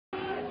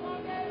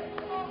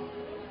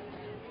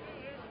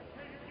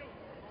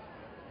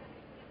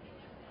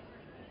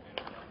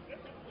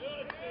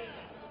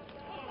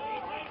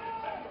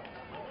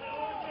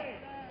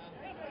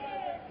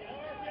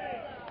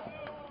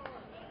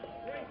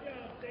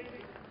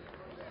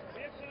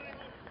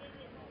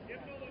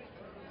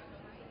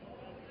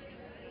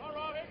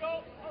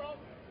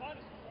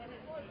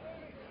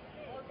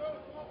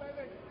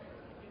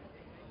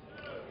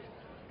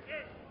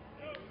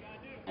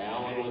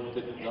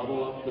look to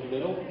double up the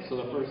middle. So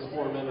the first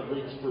 4 men have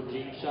reached for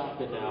Gene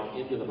Shoppe now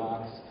into the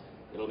box.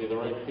 It'll be the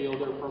right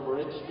fielder from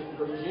Richmond,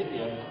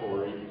 Virginia,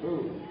 Corey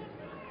Booth.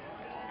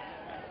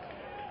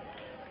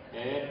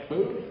 And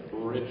Booth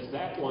rips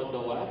that one to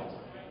left.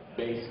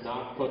 Base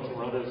knock puts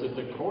runners at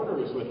the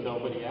corners with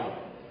nobody out.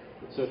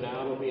 So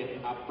now it'll be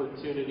an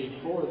opportunity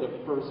for the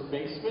first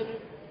baseman,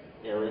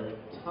 Eric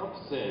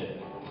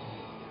Thompson.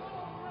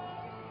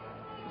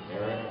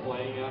 Eric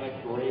playing out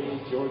of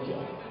Gray,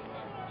 Georgia.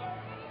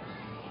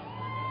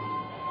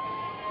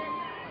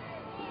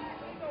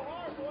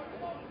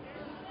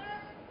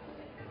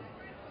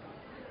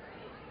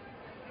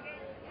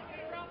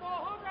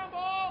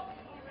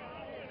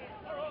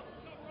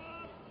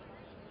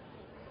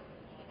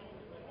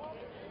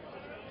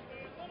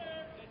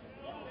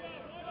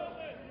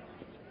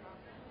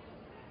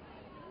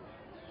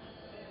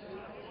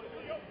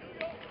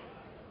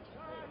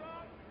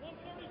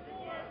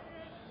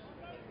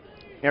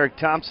 Eric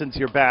Thompson's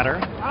your batter.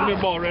 Give me the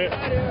ball, Ray.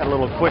 Had a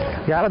little quick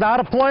got it out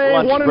of play.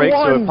 lunch 1 break,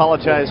 and 1. so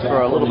apologize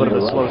for a little bit of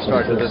a slow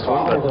start to this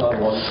one. But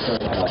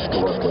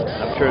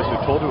I'm sure, as we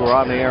told you, we're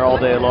on the air all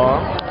day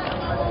long.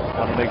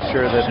 Want to make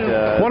sure that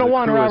the 1 and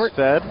 1, crew Robert. is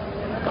fed.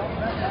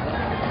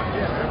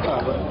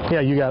 Yeah,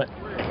 you got it.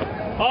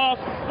 Off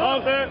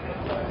it.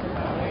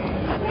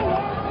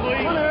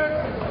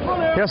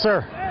 Yes,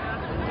 sir.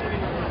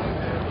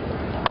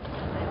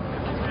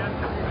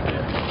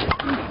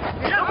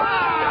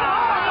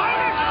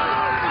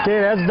 Okay,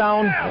 that's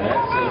down. That's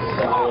a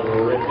solid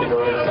rip to the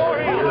right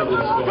side here. This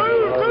is going to be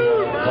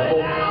a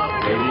double.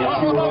 Maybe a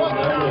 2-run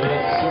number.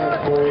 That's Sir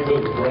Corey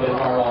Booth running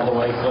hard all the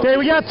way. Okay,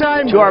 we got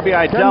time. 2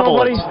 RBI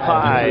double. buddy. It's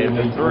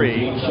 5-3.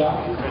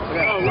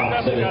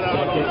 Thompson at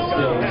second,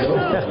 still no.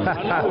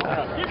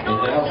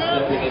 And now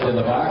stepping into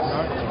the box,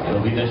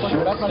 it'll be the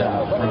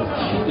shortstop from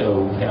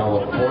Chino,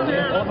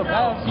 California.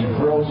 He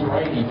throws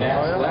right, he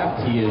bats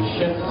left. He is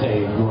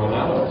Shoppe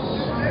Granados.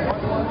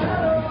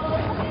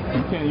 You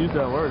can't use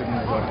that word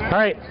anymore. All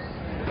right.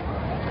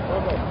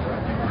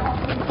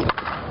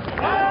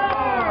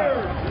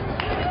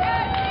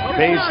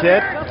 Base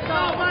hit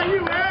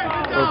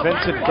for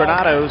Vincent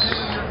Granados.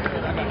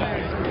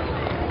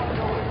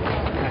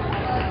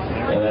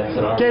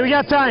 Okay, we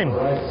got time.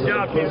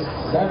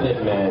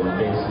 7-man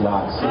base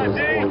knocks.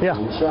 Yeah.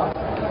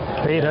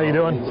 Pete, how you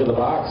doing? To the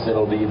box,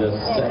 it'll be the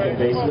second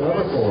baseman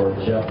number 4,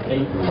 Jeff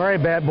Payton. All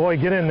right, bad boy,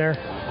 get in there.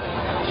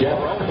 Jeff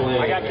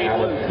playing out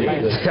of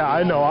Davis. Yeah,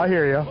 I know, I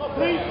hear you.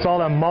 It's all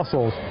them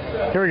muscles.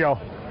 Here we go.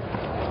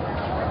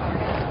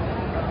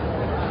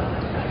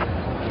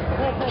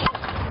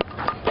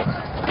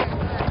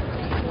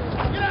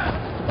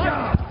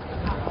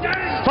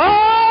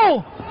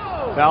 Foul!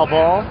 Foul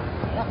ball.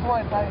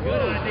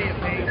 Good idea,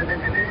 Pete.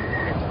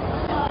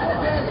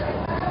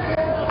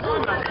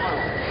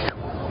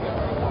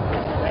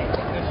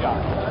 Good shot.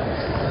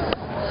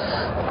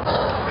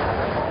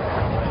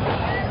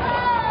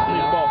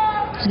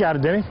 You got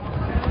it, Denny.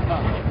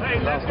 Hey,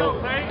 let's go,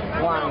 Pete.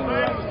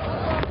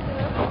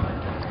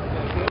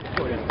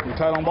 You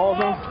tight on balls,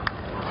 though?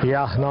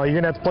 Yeah, no, you're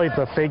going to have to play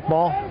the fake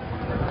ball.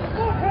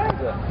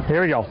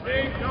 Here we go.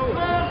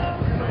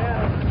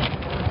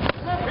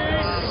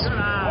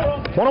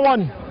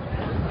 1-1.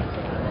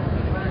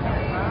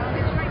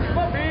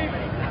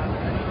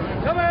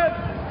 Come in.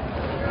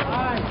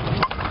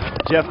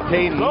 Jeff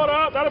Payton. Load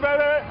up, that'll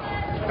baby.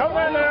 Come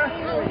in there.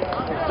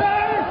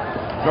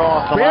 Draw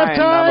off the We have line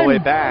on the way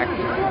time. back.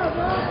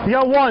 You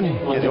got one.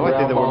 Yeah, the only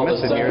thing that we're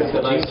missing here is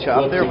the Gene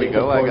Shoppe. There we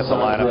go. I got the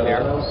lineup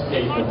here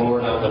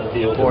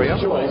for you.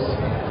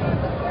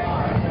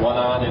 One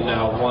on and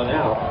now one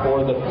out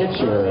for the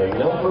pitcher,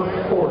 number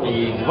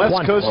 40.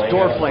 West Coast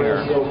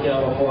Doerflinger.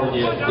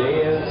 California,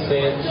 Dan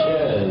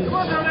Sanchez.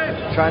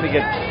 Trying to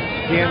get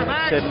Dan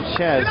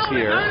Sanchez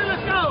here.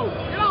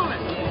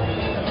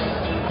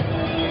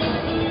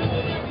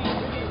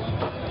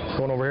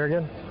 Going over here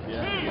again.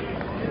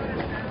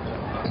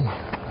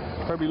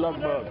 Kirby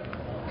Luckbug.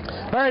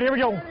 All right, here we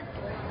go.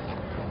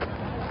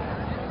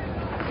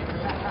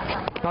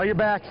 Now you're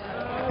back.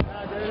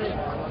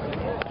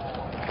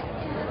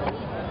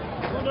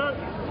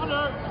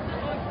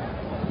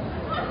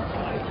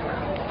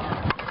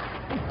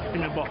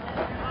 Give me the ball.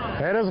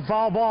 That is a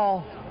foul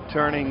ball.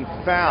 Turning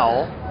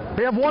foul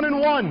We have 1 and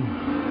 1.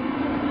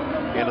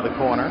 into the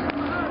corner.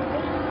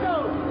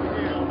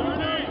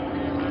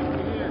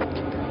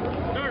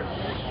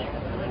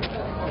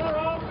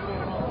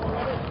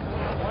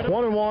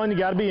 One and 1, you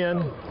got to be in.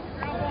 Hold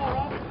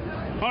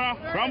on.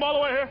 Ground ball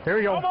away here. Here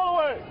we go. Ground ball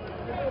away.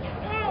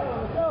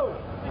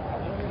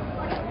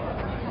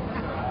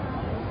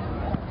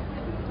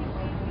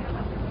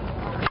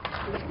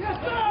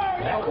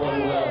 That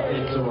one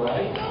hits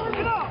right.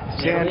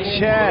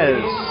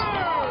 Sanchez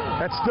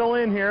That's still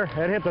in here.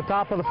 It hit the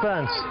top of the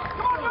fence.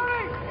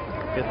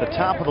 at the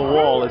top of the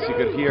wall, as you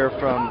could hear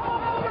from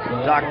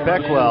Doc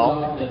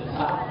Beckwell. Off the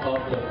top of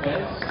the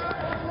fence.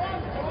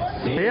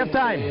 We have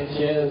time.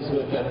 Sanchez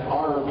with an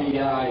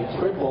RBI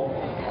triple.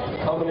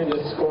 Coming in to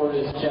score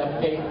is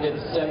Jeff Payton at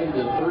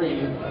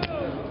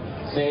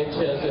 7-3.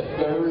 Sanchez at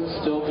third,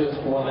 still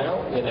just one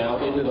out. And now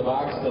into the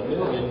box, the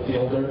middle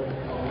infielder,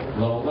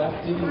 the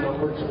lefty,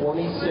 number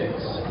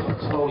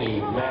 26,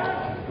 Tony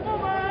Mack.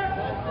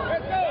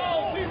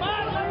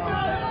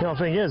 You know, the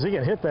thing is, he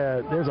can hit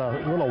that. There's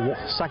a little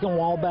second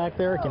wall back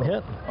there it can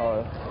hit.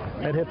 Oh,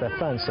 I'd hit that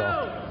fence, so.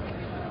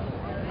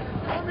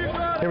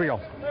 Here we go.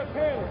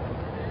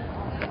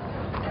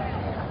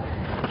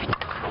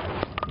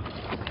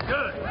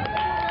 Good.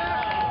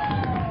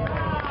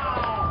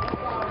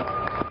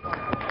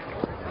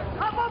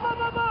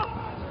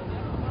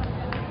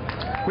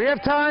 We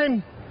have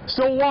time.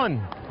 Still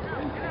one.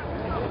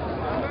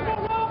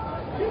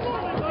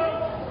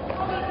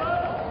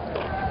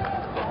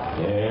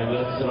 And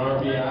that's an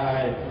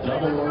RBI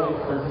double right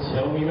for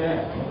Tony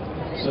Mack.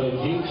 So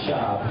Gene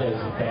Shoppe has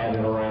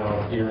batted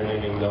around here in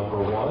inning number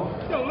 1.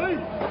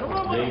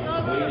 They've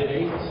played at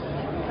 8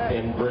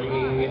 and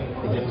bringing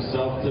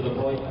himself to the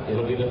plate.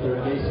 It'll be the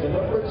third baseman,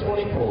 number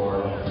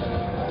 24.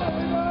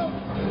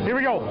 Here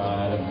we go.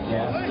 Out of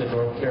Gaston,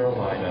 North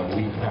Carolina,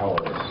 Lee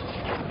Powers.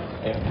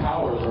 And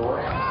Powers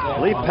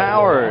right. Lee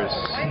Powers.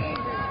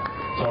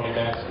 Tony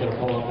Mack's going to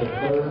pull up at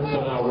third, so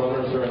now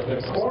runners are at the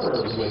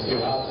corners with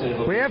 2 outs.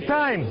 We have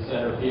time.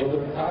 Center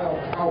fielder Kyle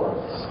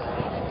Cowards.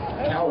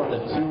 Coward, a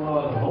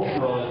 2-run home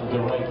run to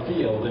right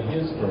field in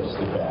his first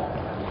at bat.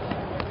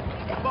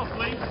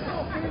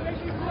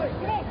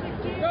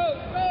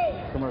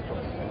 commercial.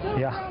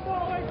 Yeah.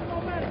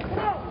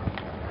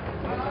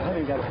 I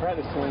haven't got a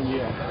practice swing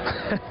yet.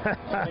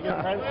 I got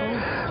a practice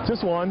swing?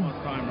 Just one.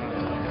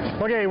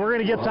 Okay, we're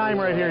going to get time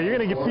right here. You're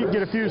going to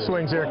get a few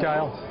swings here,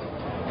 Kyle.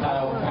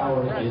 Kyle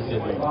Coward is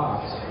in the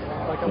box.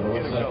 It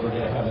looks like we're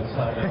going to have a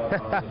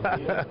timeout on the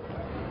field.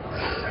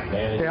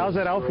 Hey, how's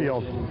that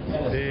outfield?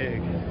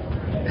 Big.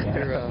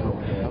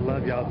 I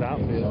love y'all's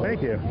outfield.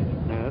 Thank you.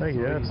 Thank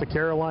you. That's the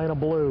Carolina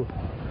Blue.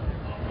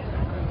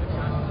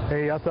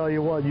 Hey, I'll tell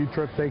you what,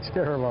 U-Trip takes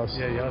care of us.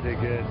 Yeah, y'all did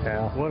good.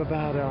 Yeah. What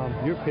about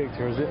your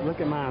pictures?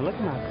 Look at mine. Look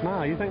at my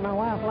smile. You think my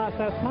wife likes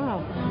that smile?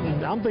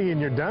 I'm thinking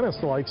your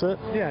dentist likes it.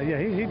 Yeah,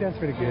 he does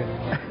pretty good.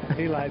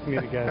 He likes me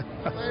to go.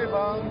 Hey,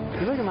 Bob.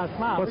 Look at my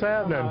smile. What's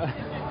happening?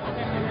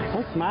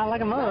 I smile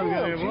like a mother.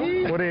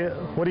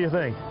 What do you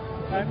think?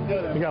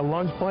 You got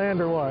lunch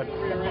planned or what?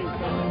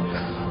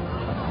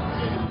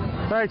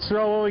 All right,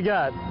 Stroh, what we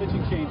got?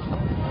 Pitching change.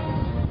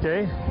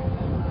 Okay.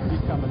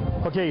 He's coming.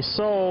 Okay,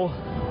 so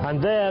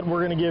on that, we're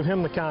going to give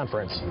him the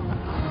conference.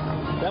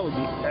 That would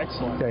be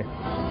excellent. Okay.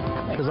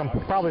 Because I'm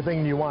probably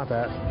thinking you want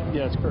that.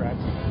 Yeah, that's correct.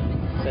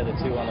 Instead of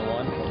 2 on the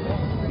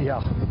 1?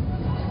 Yeah.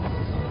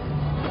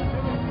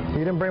 You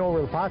didn't bring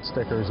over the pot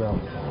stickers, though.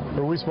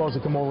 Or are we supposed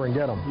to come over and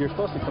get them? You're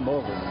supposed to come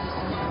over.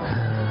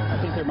 I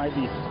think there might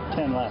be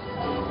 10 left.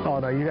 Oh,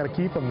 no, you got to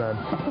keep them then.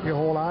 You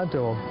hold on to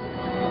them.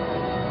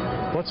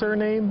 What's her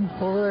name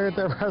over there at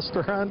that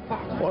restaurant?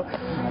 What? I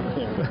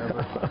can't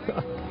remember.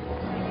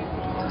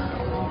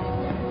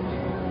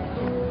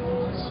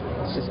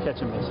 Let's just catch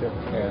and miss here.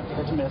 Yeah.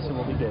 Catch and miss and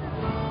we'll be good.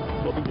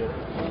 We'll be good.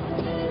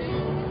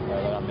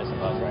 They're not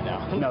missing us right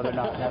now. No, they're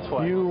not. That's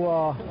why. You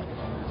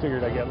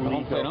figured I got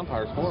Home plate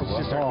umpire's horrible.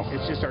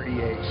 It's just our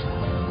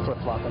EH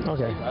flip-flopping.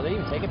 okay. Are they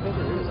even taking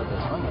pictures? Who is up there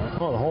somewhere?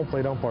 Oh, the home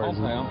plate umpire. Home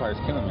plate umpire's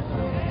killing me.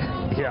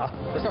 Yeah.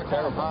 It's not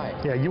terrible. High.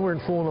 Yeah, you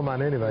weren't fooling them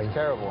on anything.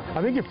 Terrible.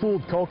 I think you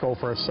fooled Coco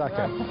for a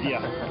second.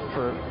 Yeah,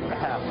 for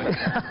half.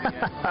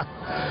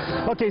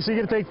 Okay, so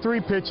you're going to take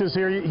 3 pitches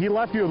here. He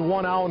left you with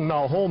 1 out and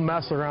a whole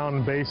mess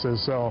around bases,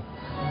 so.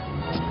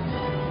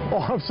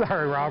 Oh, I'm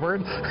sorry,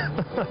 Robert.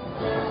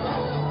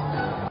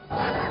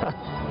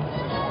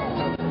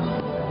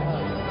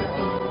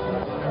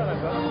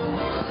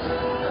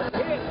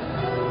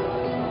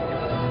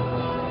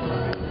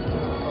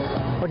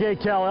 Okay,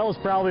 Cal, that was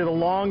probably the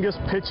longest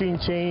pitching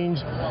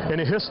change in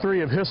the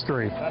history of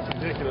history. That's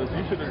ridiculous.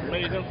 You should have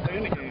made them stay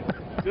in the game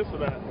just for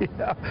that.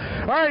 Yeah.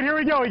 All right, here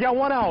we go. We got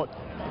 1 out.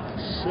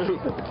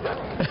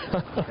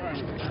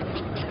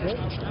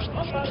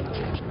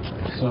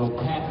 So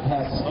Pat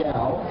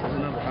Pascal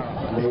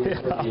moves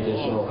for the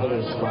additional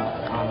hitter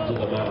spot onto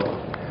the mound.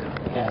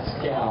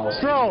 Pascal.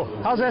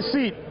 Stroh, how's that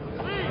seat?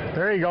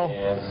 There you go.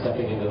 And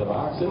stepping into the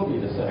box, it'll be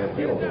the center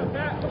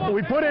fielder.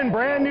 We put in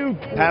brand new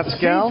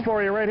Pascal. seats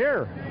for you right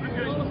here.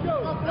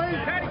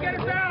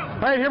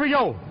 All right, here we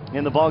go.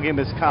 In the ball game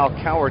as Kyle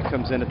Coward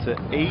comes in, it's an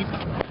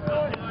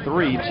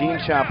 8-3 Gene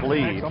Shoppe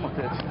lead.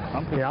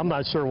 Yeah, I'm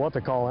not sure what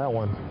to call that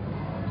one.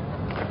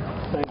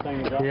 Same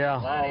thing.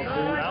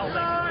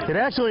 Yeah. It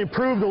actually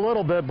improved a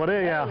little bit, but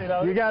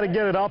yeah, you got to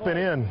get it up and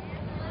in.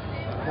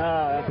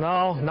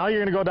 No, now you're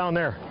going to go down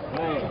there.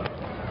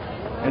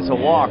 It's a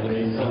walk. I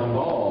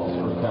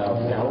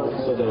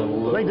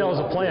think that was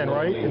a plan,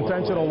 right?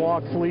 Intentional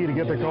walk, flee to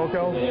get the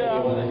Coco?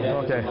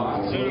 Okay.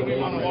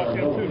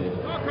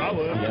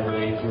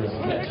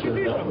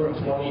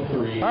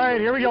 All right,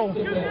 here we go.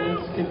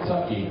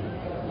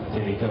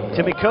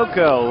 Timmy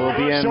Coco will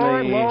be in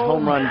Short, the low.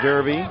 home run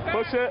derby.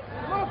 Push it.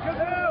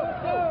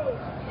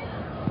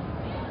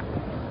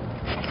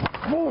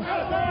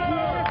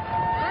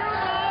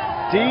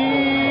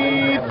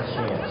 Deep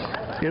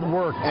It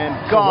worked. and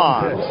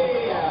gone.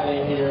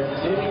 of here.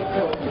 Didn't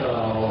go.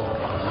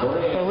 Well,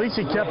 at least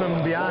he kept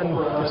him beyond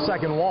the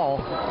second wall.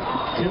 2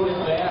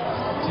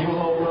 at-bats, 2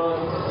 home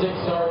runs, 6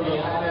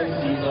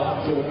 RBIs. He's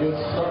off to a good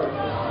start.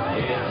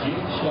 And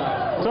Gene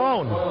shot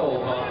 12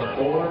 on the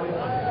board.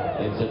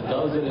 It's a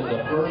dozen in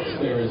the first.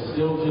 There is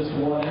still just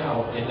 1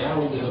 out. And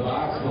now into the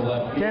box, the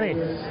left Kenny.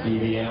 fielder,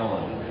 Stevie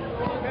Allen.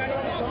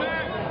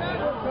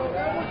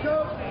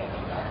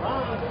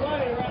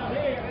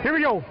 Here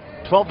we go.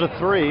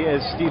 12-3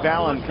 as Steve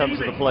Allen comes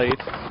to the plate.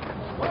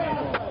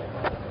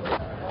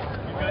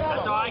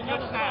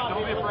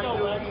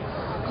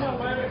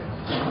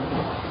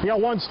 You got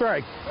 1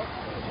 strike.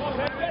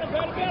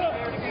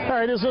 All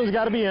right, this one's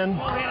got to be in.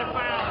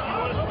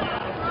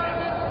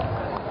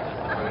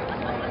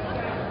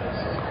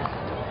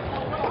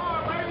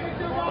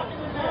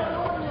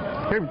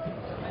 Here.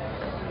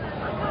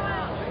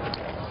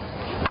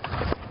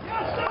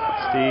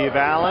 Steve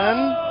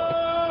Allen.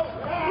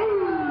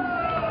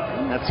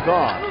 That's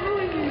gone.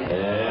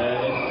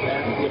 And it's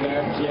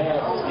back-to-back jab.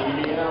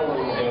 Stevie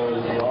Allen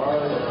goes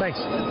hard. Thanks.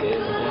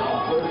 It's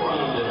now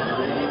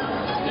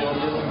 13-3. Still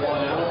just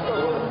 1 out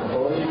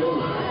for the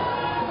move.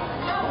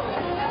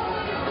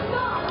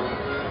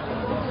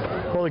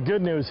 Well, the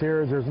good news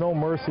here is there's no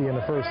mercy in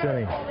the first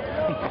inning.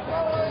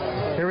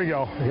 Here we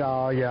go.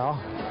 Yeah.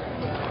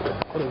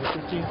 What is it,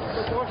 15?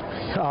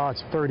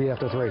 It's 30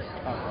 after 3.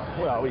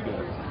 Well, we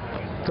good.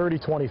 30,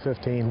 20,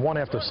 15. 1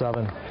 after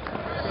 7.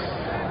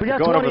 We got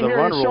Going 20 over the here.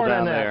 run He's rule short down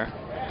on that. there.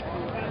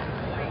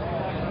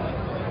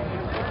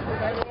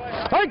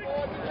 Hey!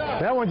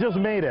 That one just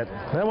made it.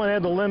 That one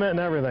had the limit and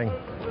everything.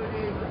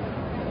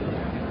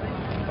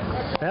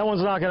 That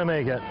one's not going to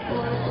make it.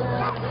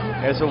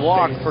 There's a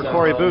walk for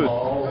Corey Booth.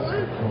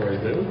 Corey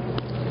Booth.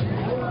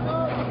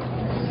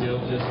 Still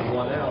just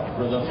 1 out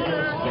for the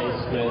first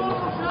baseman.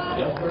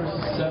 Number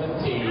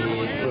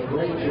 17 for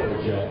Great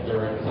Georgia,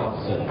 Eric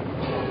Thompson.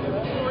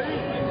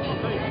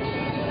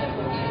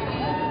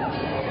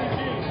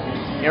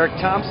 Eric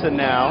Thompson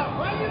now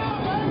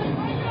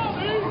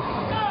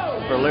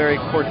for Larry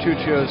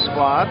Cortuccio's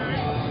squad.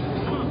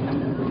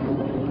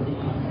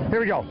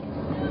 Here we go.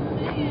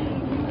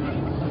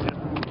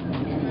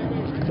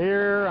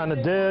 Here on the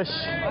dish.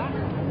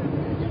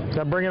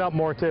 Got to bring it up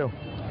more too.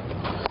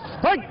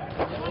 Hey!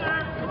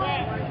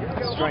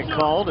 Strike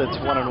called. It's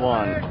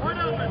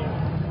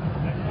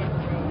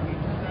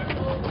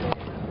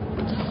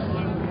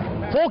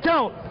 1-1. Full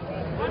count.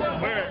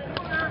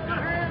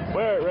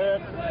 Where it,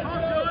 Red?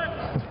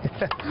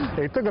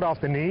 He took it off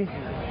the knee.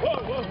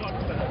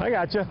 I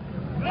got you.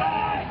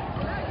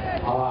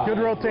 Good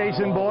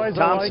rotation, boys.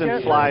 Thompson I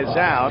like it. flies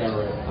out.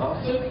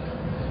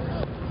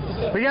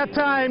 We got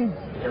time.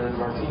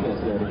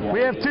 We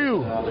have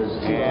 2.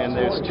 And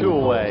there's 2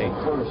 away.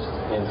 First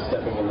and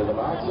stepping into the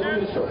box,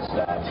 the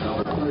shortstop,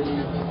 number 3,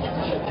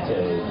 Shoppe.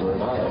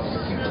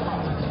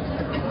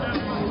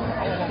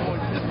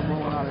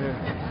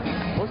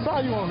 What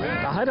side you on,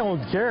 man? I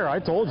don't care. I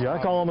told you. I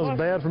call them as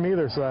bad from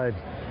either side.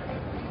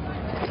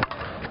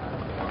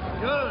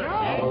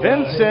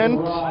 Vincent.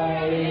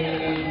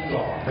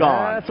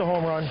 Gone. That's a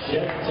home run.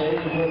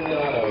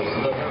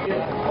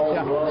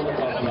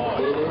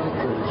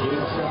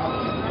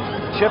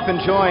 Chip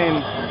enjoying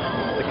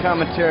the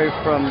commentary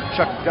from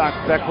Chuck Doc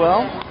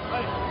Beckwell.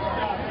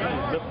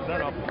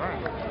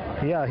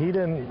 Yeah, he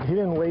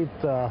didn't wait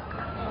to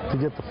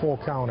get the full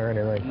count or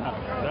anything.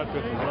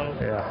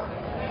 Yeah.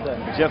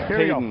 Jeff Here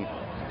we go. Payton.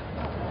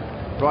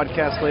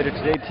 Broadcast later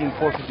today, Team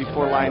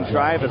 454 line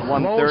drive at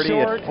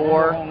 1:30 at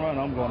 4.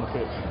 I'm going to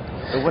pitch.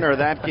 The winner of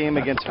that game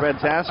against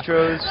Reds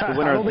Astros. The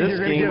winner of this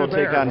game will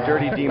take on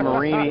Dirty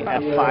DeMarini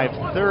at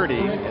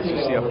 5:30. As you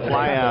see a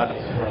flyout.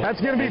 That's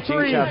going to be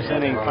 3. Gene Shop's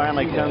inning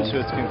finally comes to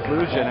its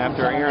conclusion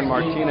after Aaron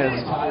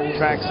Martinez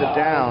tracks it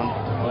down.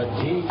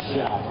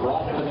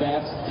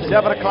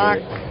 7 o'clock,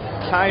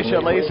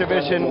 Taisha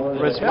Laservision,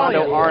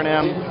 Respondo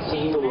R&M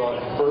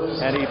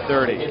at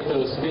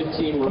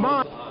 8:30. Come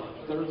on.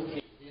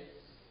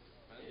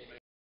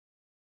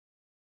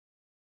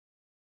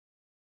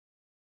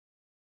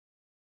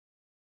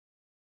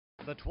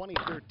 The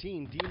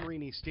 2013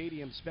 DeMarini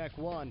Stadium Spec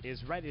 1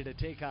 is ready to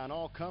take on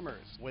all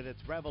comers with its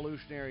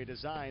revolutionary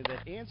design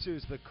that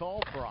answers the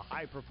call for a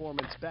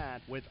high-performance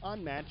bat with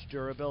unmatched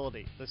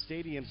durability. The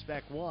Stadium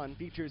Spec 1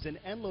 features an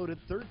end-loaded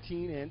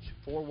 13-inch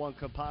 4-1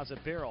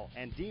 composite barrel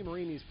and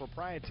DeMarini's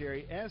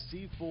proprietary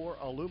SC4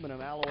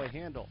 aluminum alloy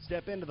handle.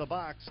 Step into the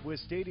box with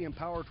Stadium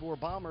Power Tour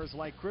bombers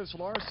like Chris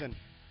Larson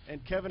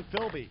and Kevin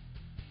Philby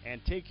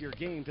and take your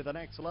game to the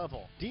next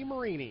level.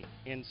 DeMarini,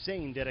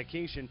 insane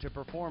dedication to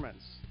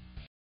performance.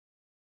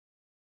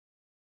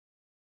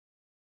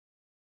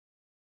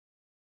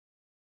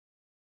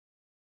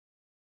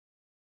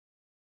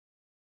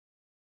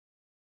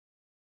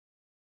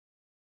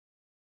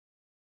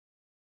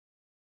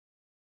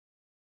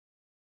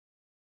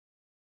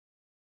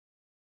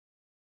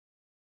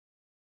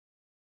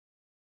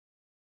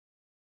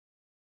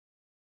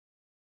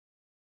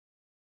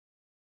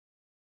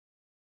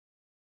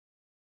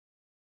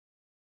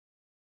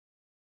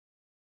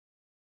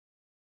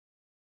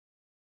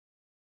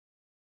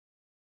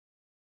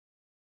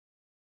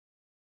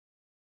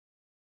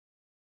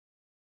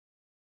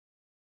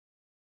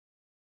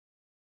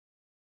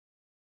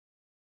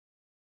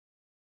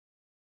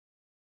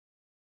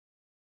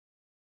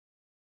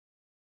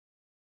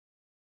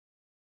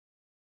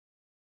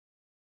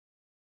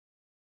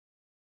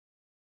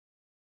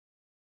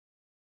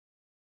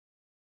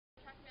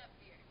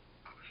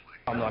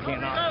 No, I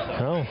can't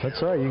knock. Oh,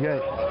 that's right. You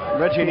got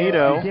Reggie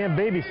Nito. You can't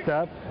baby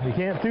step. You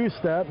can't two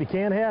step. You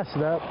can't half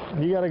step.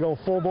 You got to go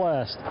full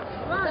blast.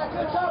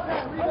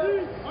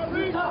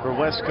 For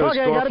West Coast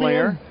Okay,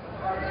 Doerflinger.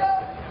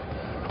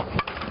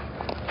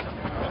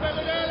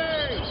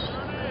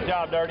 Good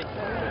job, Dirty.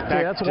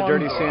 Back to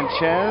Dirty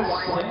Sanchez.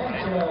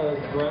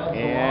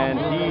 And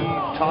he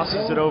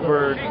tosses it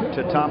over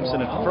to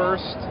Thompson at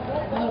first.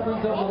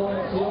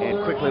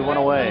 And quickly went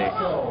away.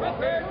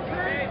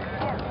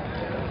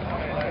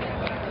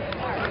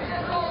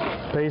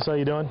 Pace, how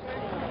you doing?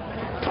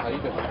 How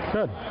you doing?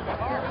 Good.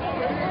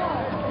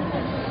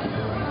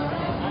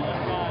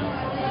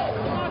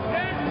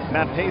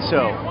 Matt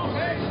Peso.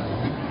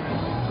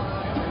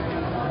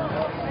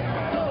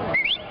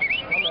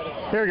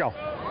 Here we go.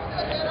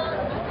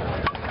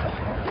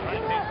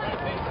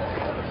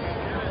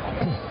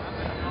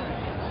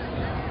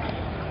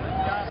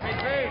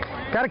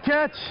 Got a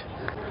catch.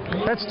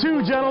 That's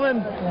two,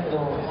 gentlemen.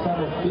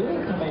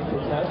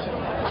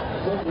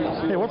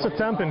 Hey, what's the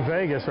temp in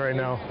Vegas right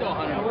now? Still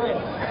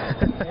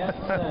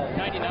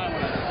 99.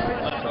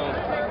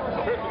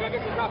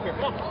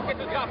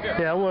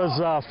 Yeah, it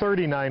was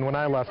 39 when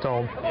I left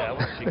home. Yeah,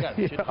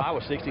 I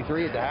was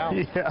 63 at the house.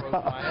 Yeah.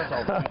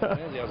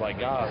 I was like,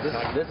 God,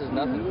 this is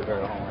nothing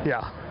compared to home.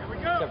 Yeah.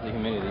 Except for the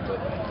humidity, but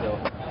still.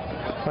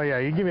 Oh yeah,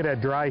 you give me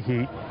that dry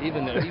heat.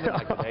 Even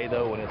like today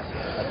though, when it's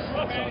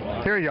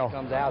Here you go.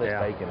 Comes out,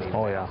 it's baking.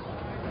 Oh yeah.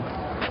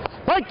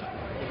 Mike.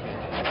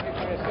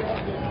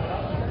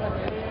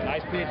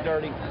 Nice pitch,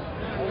 Dirty.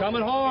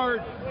 Coming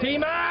hard.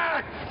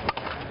 T-Mac.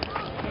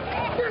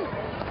 Good.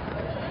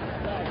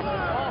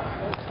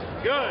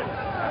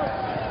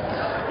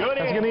 Good.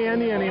 That's gonna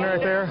end the inning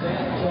right there.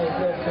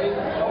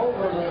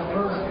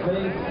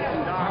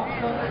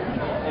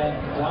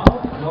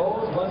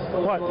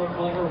 What?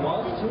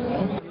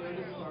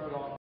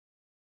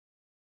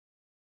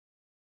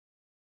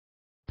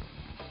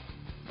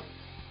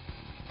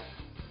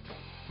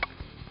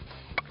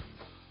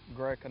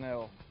 Greg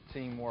Cannell,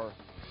 teamwork.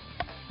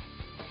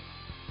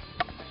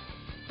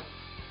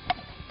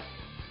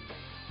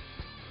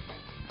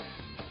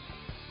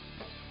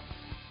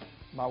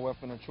 My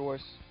weapon of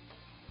choice,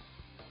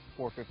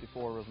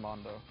 454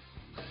 Rosmondo.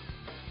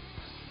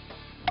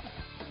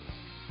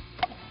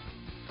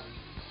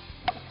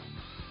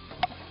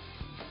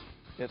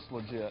 It's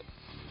legit.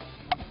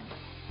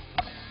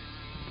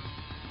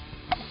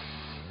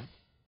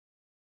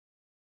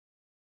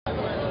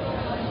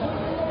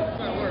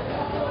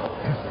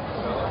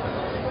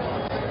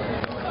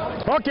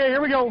 Okay,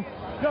 here we go.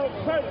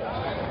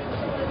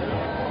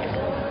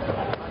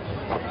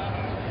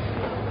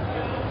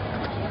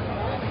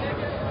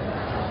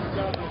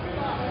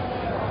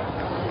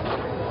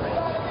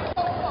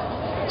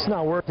 It's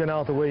not working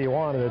out the way you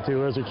wanted it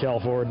to, is it, Cal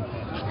Ford?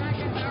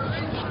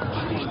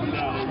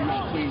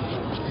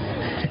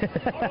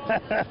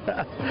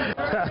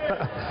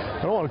 I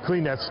don't want to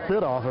clean that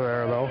spit off of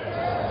there, though.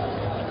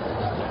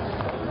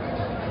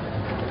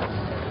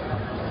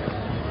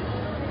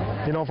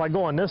 You know, if I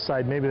go on this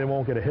side, maybe they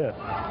won't get a hit.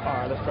 All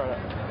right, let's try that.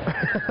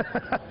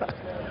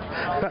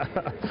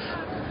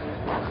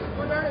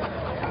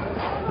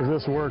 If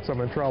this works, I'm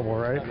in trouble,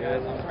 right?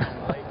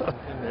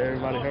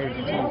 Everybody heard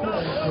you.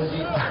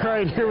 All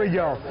right, here we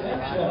go.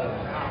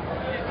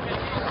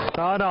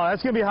 Oh, no,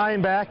 that's going to be high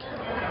and back.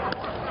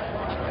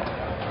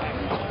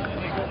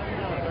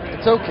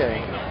 It's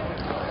okay.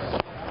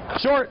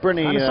 Short.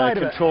 Brittany on the side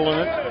of controlling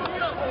it.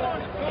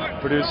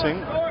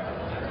 Producing.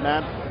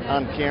 Matt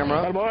on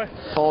camera.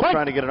 Paul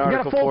trying to get an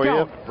article for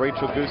you.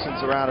 Rachel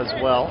Goosen's around as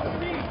well.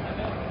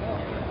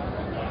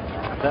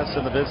 Best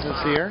in the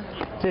business here.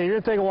 Okay, you're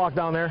going to take a walk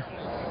down there.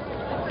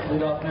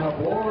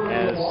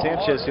 As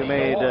Sanchez, who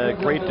made a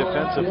great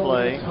defensive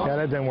play. Yeah,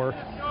 that didn't work.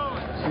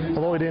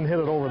 Although he didn't hit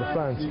it over the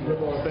fence.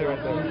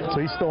 So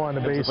he's still on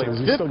the bases.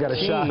 He's still got a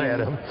shot at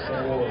him.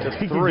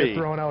 He can get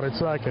thrown out at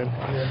second.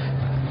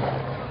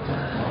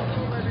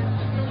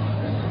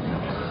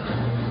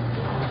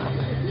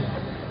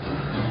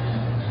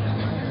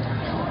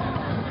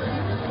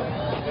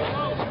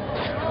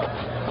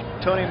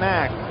 Tony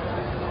Mack.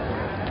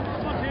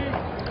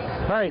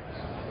 All right.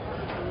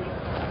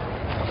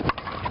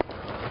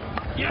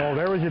 Oh,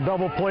 there was your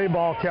double play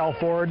ball, Cal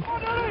Ford.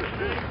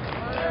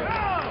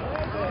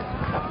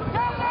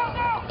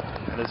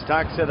 And as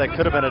Doc said, that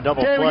could have been a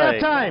double play. Okay, we got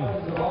time.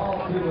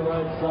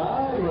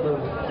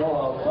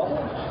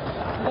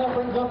 That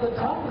brings up the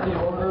top of the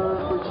order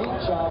for Gene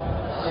Shop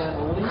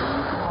and Lee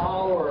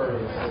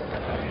Powers.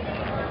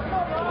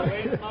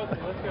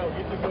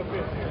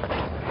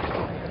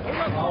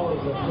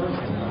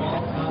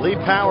 Lee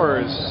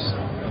Powers.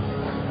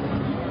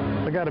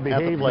 I got to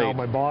behave now.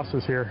 My boss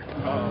is here.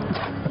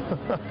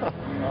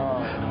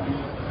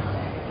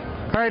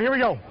 All right, here we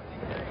go.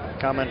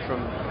 Comment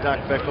from Doc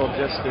Beckel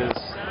just as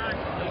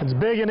it's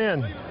big and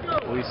in.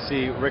 We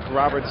see Rick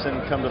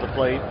Robertson come to the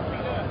plate.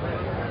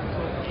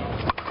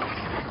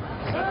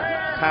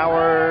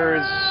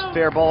 Powers,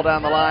 fair ball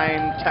down the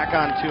line, tack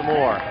on two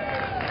more.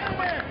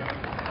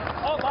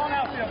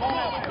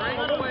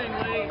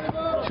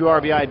 two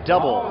RBI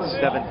double,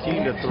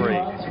 17-3.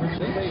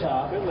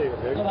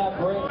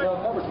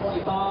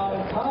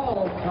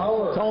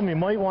 Tell him you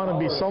might want to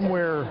be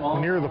somewhere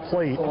near the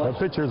plate, the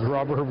pitcher's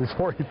rubber,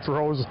 before he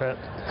throws it.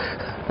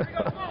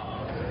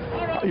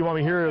 You want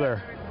me here or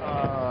there?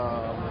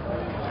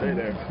 Stay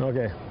there.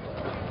 Okay.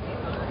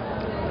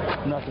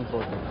 Nothing's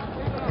working.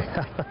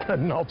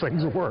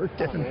 Nothing's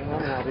working.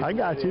 I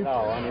got you. No,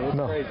 I mean, it's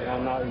No. crazy.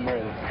 I'm not even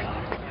ready.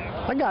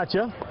 I got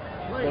you.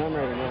 But I'm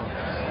ready now.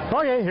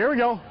 Okay, here we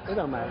go. It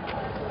don't matter.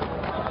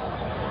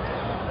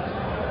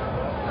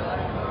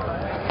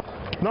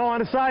 No, on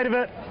the side of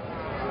it.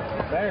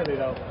 Barely,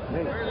 though.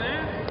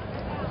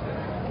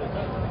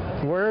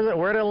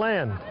 Where'd it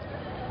land?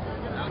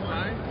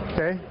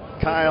 Okay.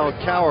 Kyle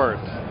Coward.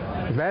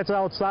 If that's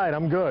outside,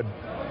 I'm good.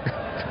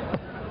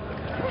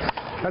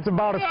 That's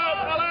about as...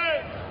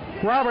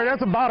 Robert,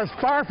 that's about as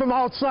far from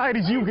outside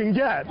as you can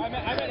get.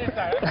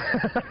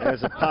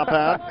 There's a pop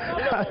out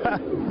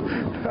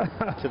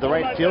to the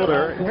right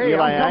fielder, Hey,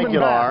 Eli I'm coming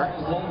Aguilar.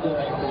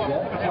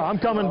 I'm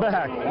coming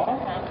back.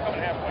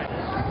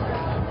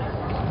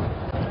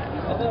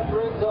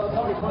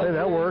 Hey,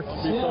 that worked.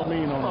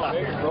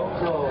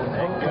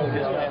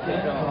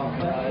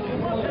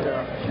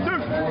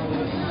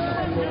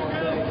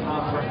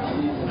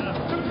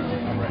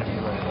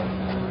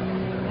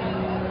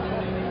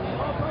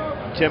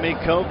 Jimmy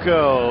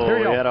Coco. Here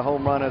we go. He had a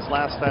home run his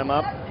last time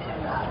up.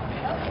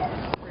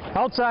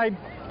 Outside.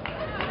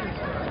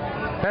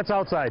 That's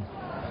outside.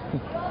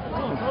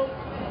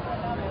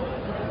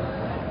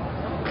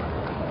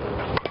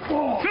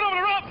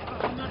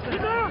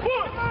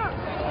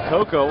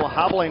 Coco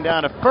hobbling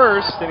down to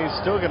first, and he's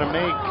still going to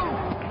make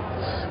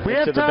We it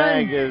have to the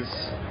time. bag as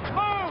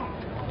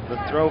the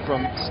throw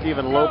from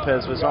Steven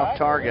Lopez was off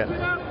target.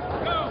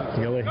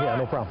 Yeah,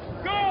 no problem.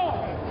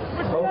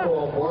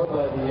 Coco aboard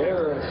by the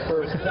air at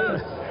first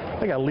base.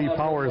 I got Lee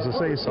Powers to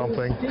say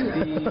something.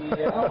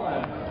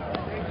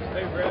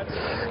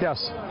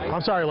 Yes.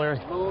 I'm sorry, Larry.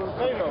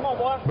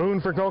 Moon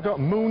for Coco?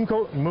 Moon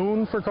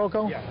for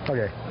Coco? Yeah.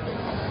 Okay.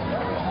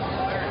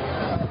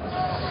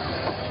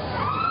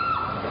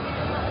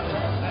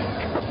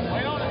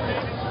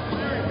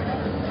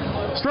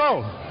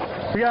 Stroh,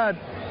 we got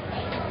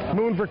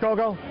Moon for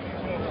Coco.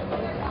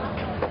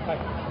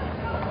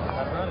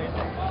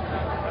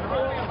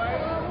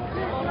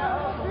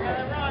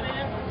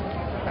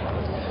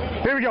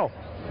 Here we go.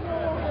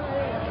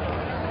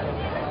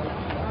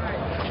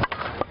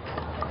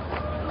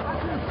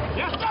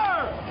 Yes, sir.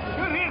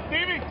 Good hit,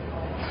 Stevie.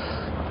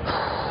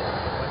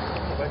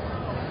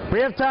 We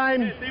have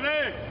time. Hey,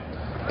 Stevie.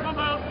 Come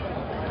on.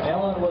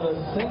 Allen with a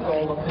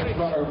single, the pitch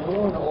runner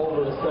Boone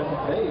over to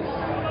second base.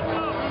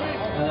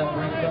 And that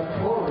brings up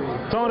Corey.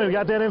 Tony, we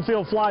got that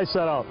infield fly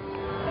set up.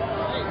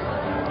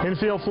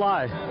 Infield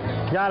fly.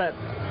 Got it.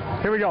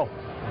 Here we go.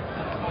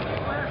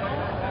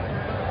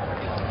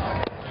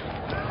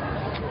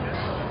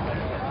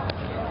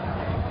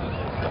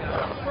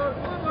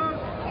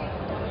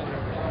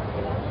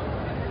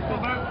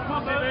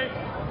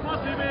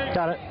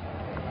 Got it.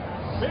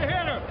 Big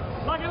hitter.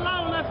 Lock and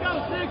load. Let's go.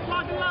 6.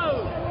 Lock and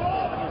load.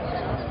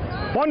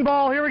 One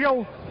ball. Here we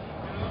go.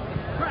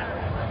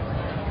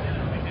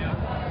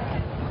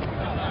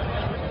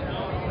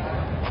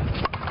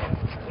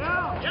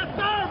 Yes,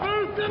 sir.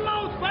 Boost. Good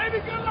loads, baby.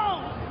 Good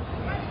loads.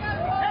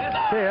 Yes,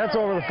 sir. Okay, that's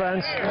over the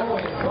fence.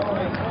 Going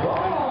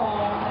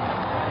wrong.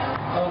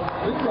 A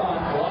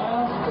three-run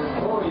blast for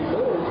Corey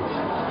Boone.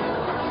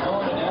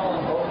 Owen and Allen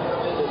both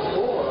come in to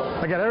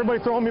score. I got everybody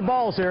throwing me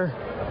balls here.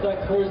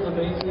 That clears the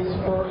bases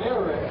for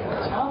Eric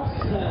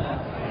Thompson.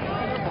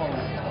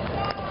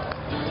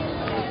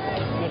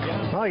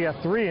 Oh, you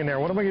got 3 in there.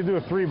 What am I going to do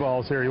with 3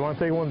 balls here? You want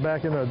to take one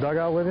back in the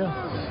dugout with you?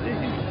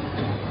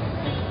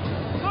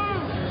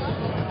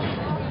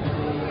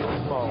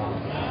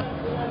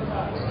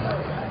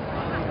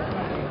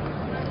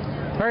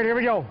 All right, here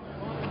we go.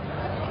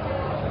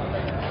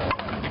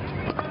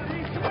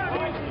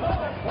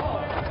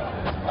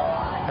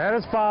 That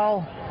is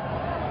foul.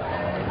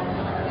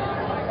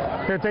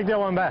 Here, take that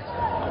one back.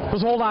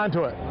 Just hold on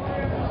to it.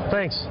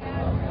 Thanks.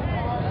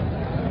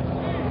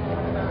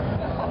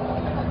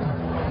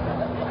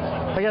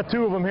 I got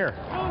 2 of them here.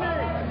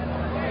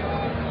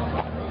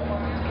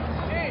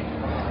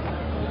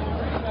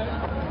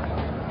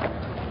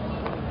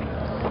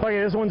 Okay,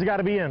 this one's got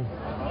to be in.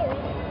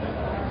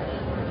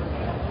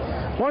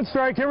 1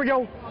 strike, here we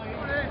go.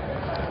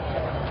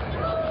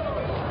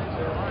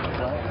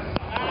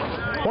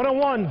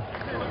 1-1.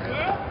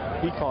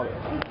 He caught it.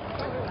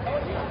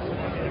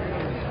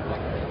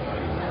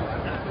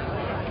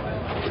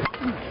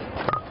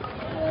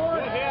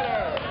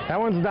 That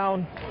one's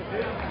down.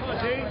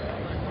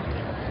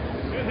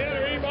 Good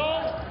hitter,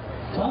 E-ball.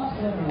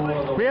 Thompson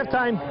will We have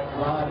time.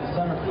 Line to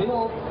center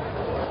field.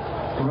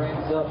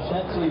 Brings up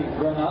Shenty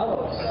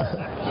Granados.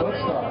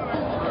 Shortstop.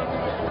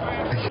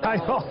 I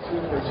know. 2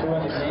 for 2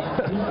 in the game.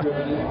 He's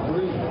driven in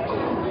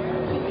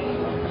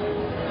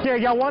 3. Okay,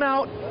 got 1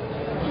 out.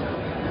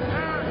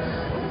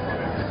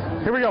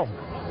 Here we go.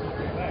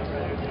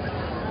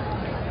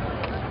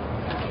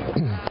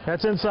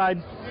 That's inside.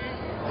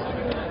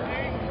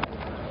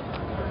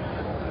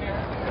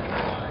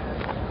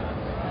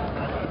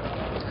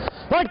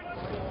 Right.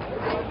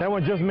 That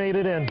one just made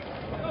it in.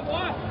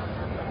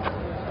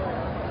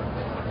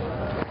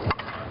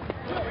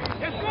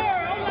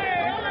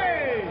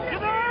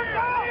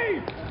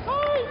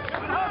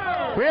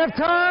 We have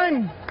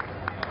time.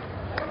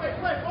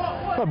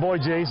 My boy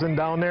Jason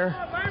down there.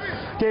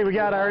 Okay, we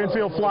got our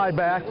infield fly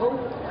back.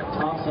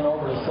 Thompson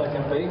over to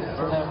second base.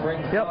 And that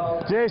brings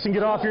Yep. Jason,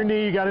 get off your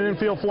knee. You got an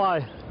infield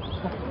fly.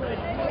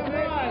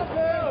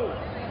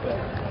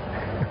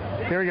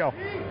 Here we go.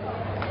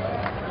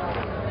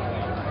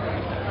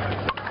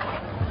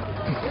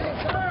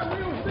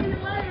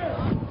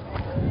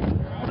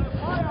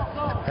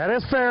 That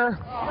is fair.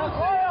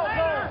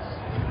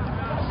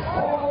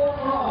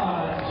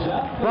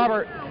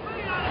 Robert.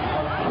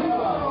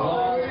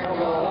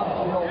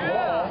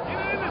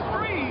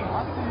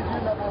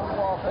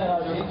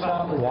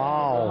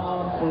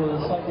 Wow. For the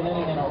second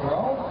inning in a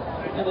row.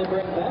 And they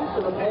bring back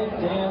to the plate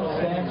Dan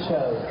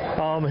Sanchez.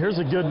 Here's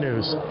the good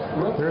news.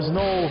 There's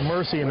no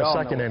mercy in the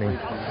second inning.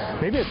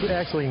 Maybe it's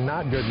actually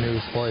not good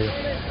news for you.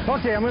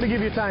 Okay, I'm going to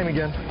give you time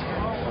again.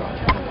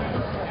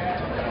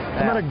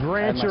 I'm going to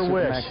grant your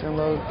wish.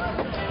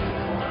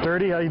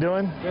 30, how you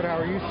doing? Good, how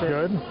are you,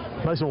 sir? Good.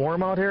 Nice and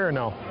warm out here or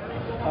no?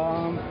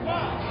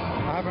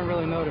 I haven't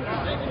really noticed.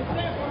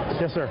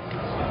 Yes, sir.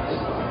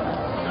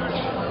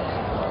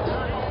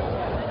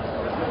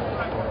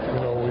 You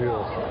know,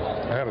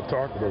 I had a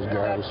talk with those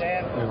guys,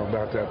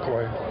 about that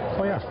play.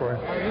 Oh, yeah. Play.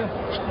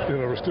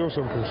 There was still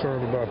some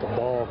concern about the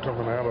ball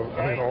coming out of,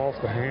 off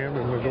the hand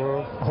in the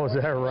glove. Oh, is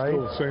that right?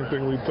 Still the same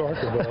thing we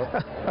talked about,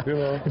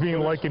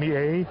 Being like an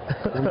EA?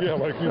 Yeah,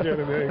 like you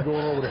had an A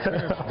going over the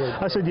fence.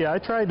 I said, yeah, I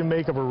tried to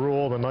make up a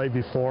rule the night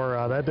before.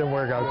 That didn't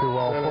work out too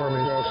well for me.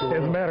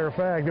 As a matter of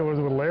fact, it was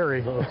with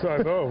Larry.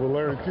 I know, with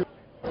Larry Q.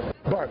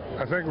 But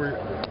I think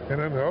and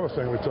then the other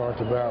thing we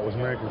talked about was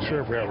making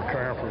sure if we have a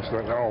conference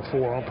that all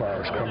 4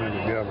 umpires come in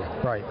together.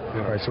 Right,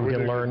 right, so we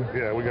can learn.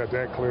 Yeah, we got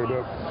that cleared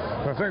up.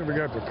 I think we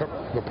got the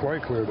play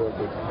cleared up,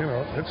 but,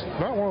 it's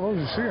not one of those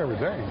you see every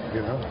day,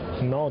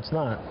 No, it's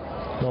not.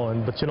 No,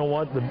 but you know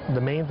what? The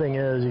main thing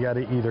is you got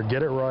to either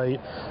get it right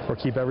or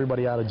keep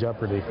everybody out of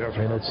jeopardy.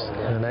 That's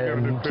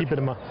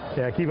keeping them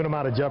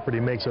out of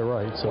jeopardy makes it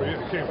right. So you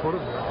can't put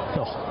it there.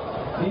 No.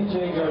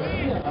 DJ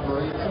Garcia, number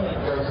 18.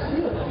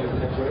 Garcia, the new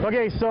pitcher.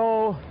 Okay,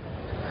 so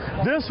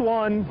this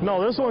one's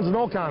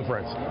no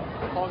conference.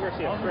 Paul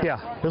Garcia. Yeah,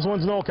 this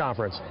one's no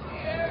conference. 30.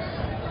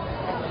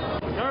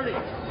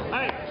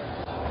 Hey.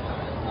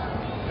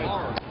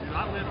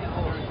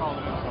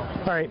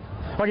 All right.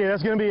 Okay,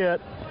 that's going to be it.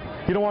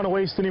 You don't want to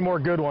waste any more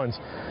good ones.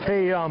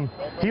 Hey,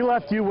 he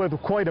left you with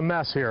quite a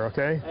mess here,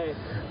 okay? Hey.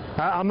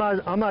 I'm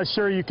not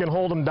sure you can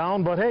hold him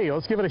down, but hey,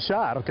 let's give it a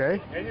shot, okay?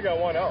 And you got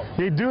one out.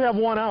 You do have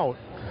one out.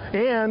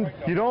 And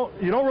you don't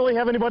really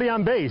have anybody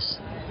on base.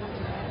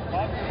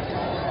 Let's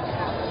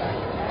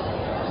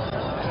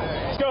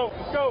go.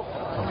 Let's go.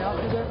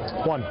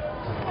 One.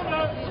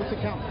 What's the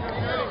count?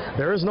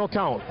 There is no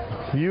count.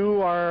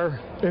 You are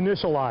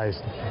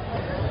initialized.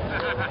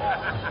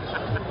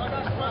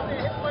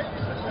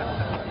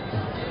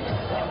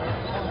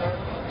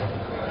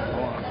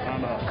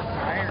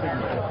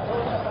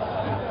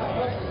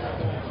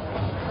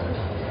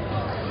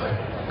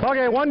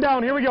 Okay, one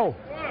down. Here we go.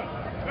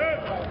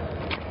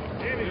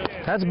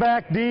 That's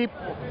back deep,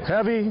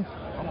 heavy.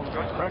 Almost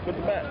got cracked with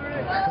the bat.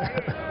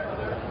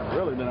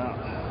 Really been out.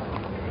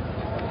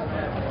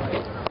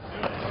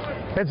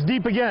 It's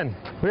deep again.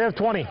 We have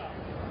 20.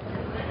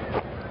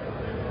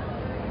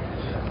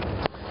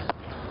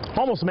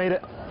 Almost made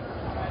it.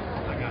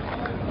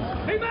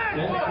 Hey, back!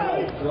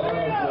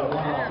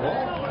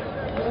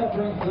 That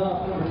brings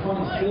up number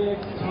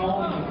 26,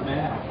 Tony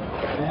Mack.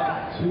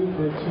 Mack 2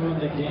 for 2 in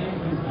the game.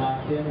 He's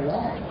knocked in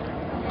 1.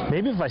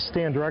 Maybe if I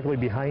stand directly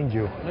behind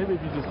you. Maybe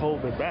if you just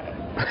hold it back.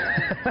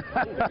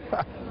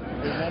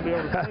 You won't be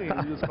able to see.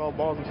 You just call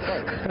balls and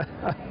strikes.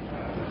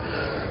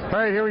 All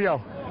right, here we go.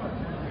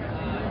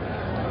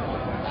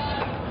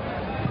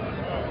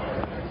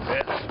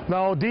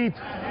 No, deep.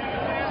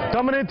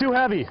 Coming in too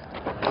heavy.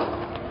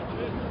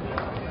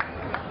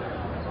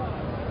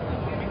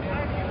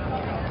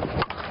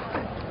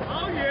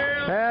 Oh,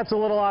 yeah. That's a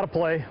little out of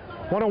play.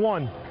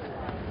 1-1.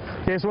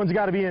 Okay, this one's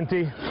got to be in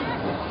T.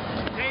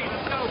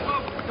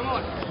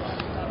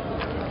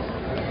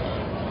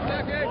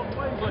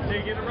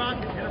 Get a run.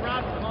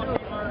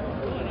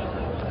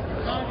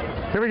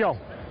 Here we go.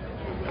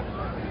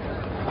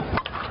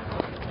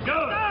 Go!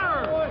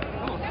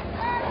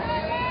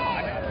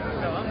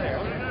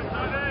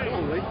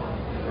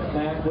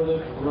 Back with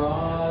it,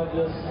 drive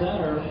to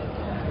center.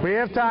 We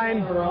have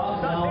time.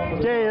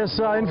 Okay, is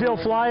infield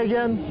fly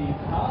again?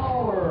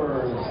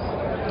 Powers.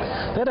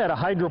 That had a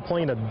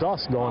hydroplane of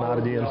dust going out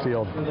of the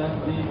infield.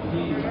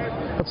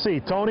 Let's see,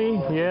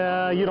 Tony.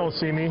 Yeah, you don't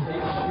see me.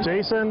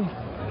 Jason.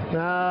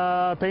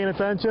 Paying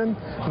attention?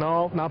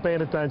 No, not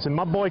paying attention.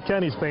 My boy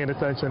Kenny's paying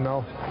attention,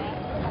 though.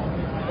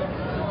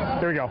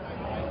 Here we go.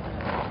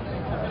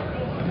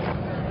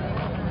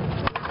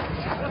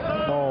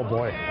 Oh,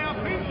 boy.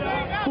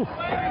 Whew.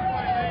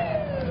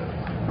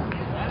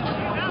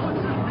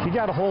 You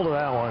got a hold of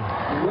that one.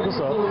 Just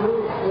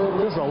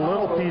a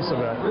little piece of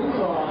it.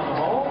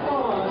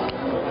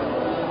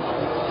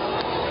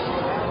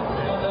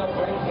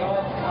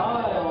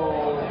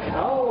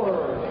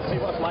 See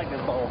what's like this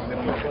ball.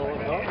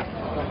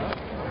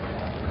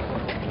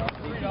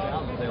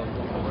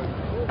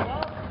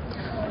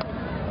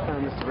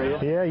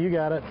 Yeah, you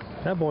got it.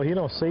 That boy, he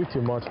don't say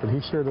too much, but he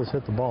sure does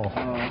hit the ball.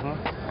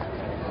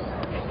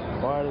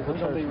 Why does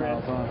it be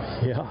red?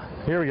 Yeah.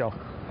 Here we go.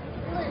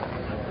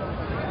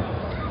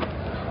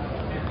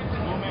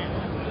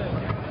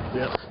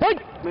 Yep. Hey!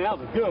 Man, that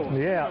was a good one.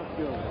 Yeah.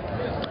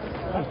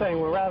 I'm saying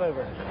we're right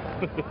over.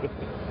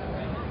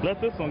 Let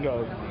this one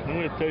go. I'm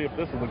going to tell you if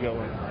this is a good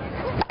one.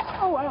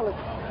 Oh, Alex.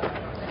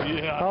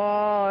 Yeah.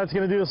 Oh, that's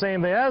going to do the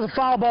same thing. That's a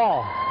foul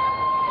ball.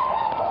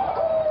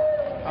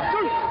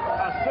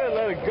 I said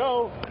let it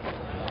go.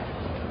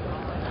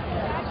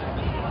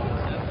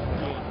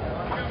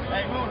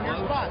 Hey, move your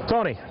spot.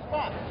 Tony.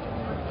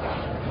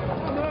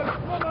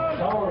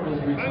 Howard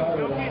is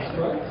retired on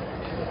strike.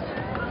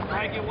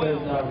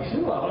 There's now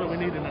 2 outs. What do we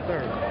need in the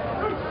third?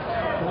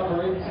 Number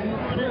 18,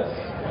 Chris.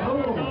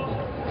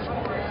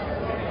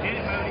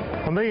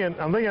 I'm thinking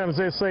I'm going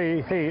to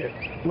say, hey,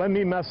 let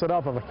me mess it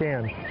up if I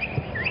can.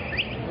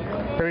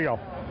 Here we go.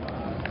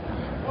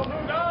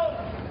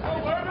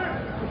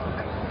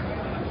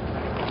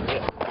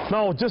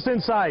 No, just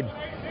inside.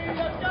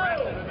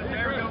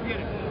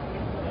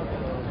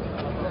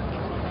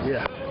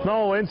 Yeah.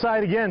 No,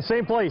 inside again,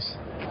 same place.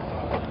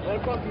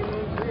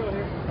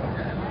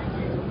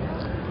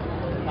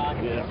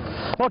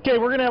 Yeah. Okay,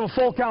 we're going to have a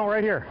full count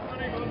right here.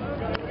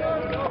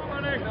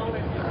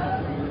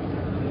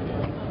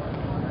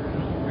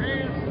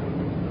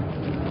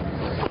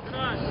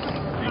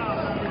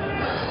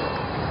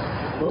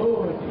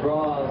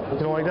 You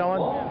don't like that one?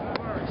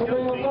 So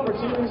bring up number 2,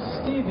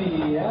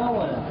 Stevie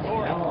Allen.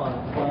 Allen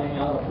playing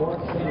out of Fort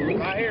St. Lucie.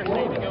 Right here,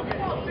 Stevie. Go get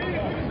it.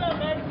 What's up,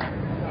 baby?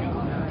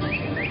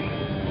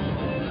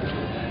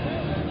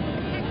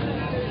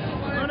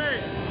 Money.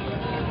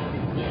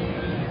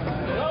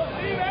 Go,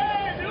 Stevie.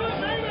 Do it,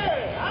 baby.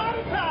 I'm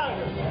the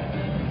Tiger.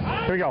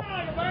 Here we go.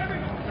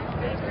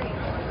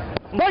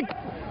 Mike.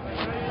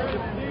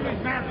 Stevie,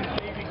 snap it,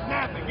 Stevie.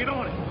 Snap it. Get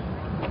on it.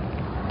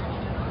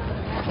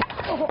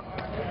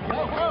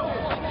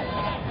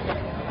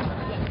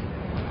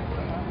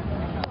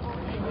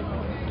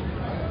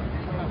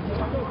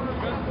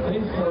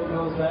 Baseball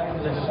goes back to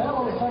the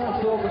shallow center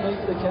field to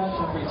make the catch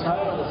and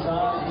retire the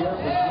side here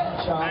for Dean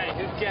Chop.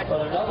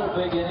 But another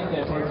big inning.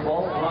 They put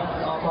both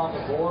runs up on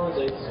the board.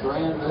 They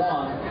strand 1.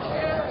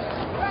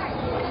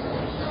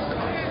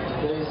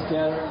 They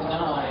scatter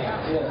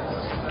 9 hits.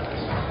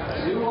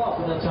 2 up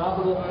in the top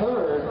of the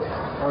third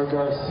are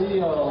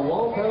Garcia,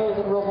 Lopez,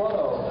 and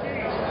Roboto.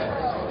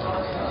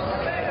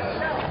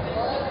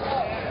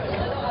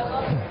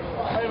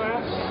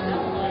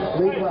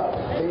 Lead route,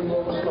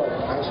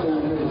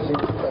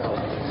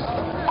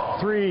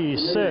 3,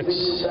 6,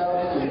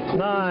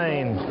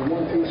 9,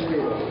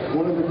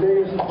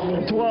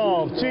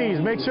 12. Cheese.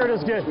 Make sure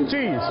this gets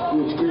cheese.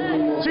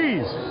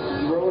 Cheese.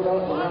 Rolled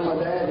up behind my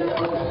dad. He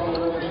was one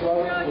of the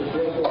starters. Was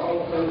great for all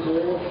of his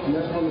career, and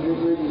that's one of the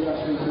big reasons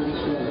I see this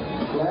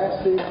season.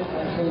 Last season,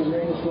 I came to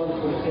Rangers for the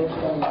first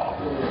time in my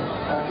career.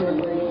 I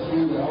couldn't wait to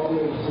see the whole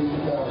way to see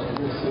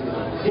this season.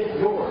 Get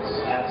yours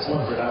at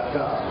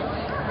Slugger.com.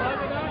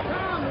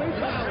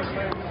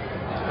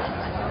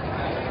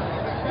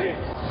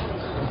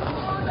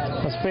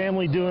 How's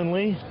family doing,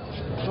 Lee?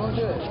 Doing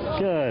good.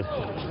 Good.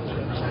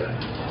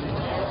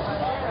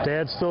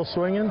 Dad still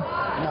swinging?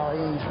 No, he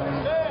ain't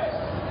swinging.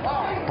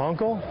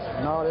 Uncle?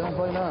 No, they don't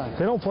play none.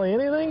 They don't play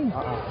anything?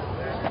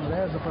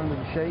 Dad's up under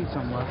the shade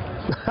somewhere.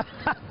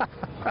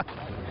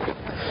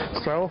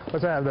 So,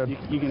 what's happening?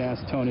 You can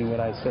ask Tony what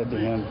I said to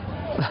him.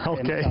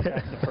 Okay.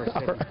 That's the first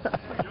hitter.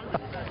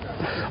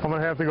 I'm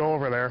gonna have to go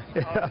over there.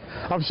 Yeah.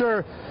 I'm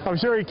sure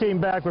he came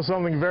back with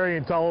something very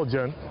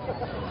intelligent.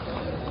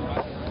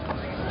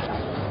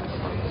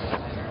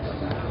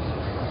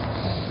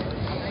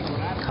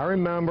 I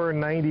remember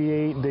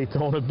 '98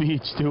 Daytona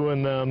Beach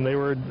doing them. They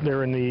were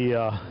in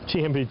the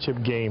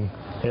championship game.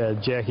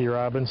 Jackie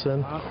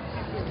Robinson.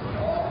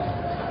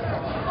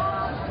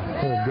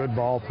 They were good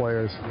ball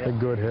players. They're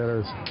good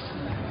hitters.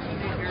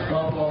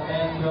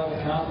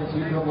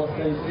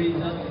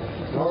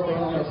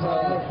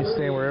 You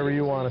stand wherever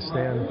you want to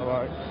stand.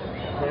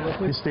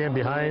 You stand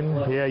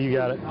behind. Yeah, you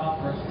got it.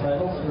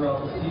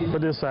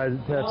 But this side,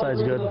 that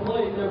side's good.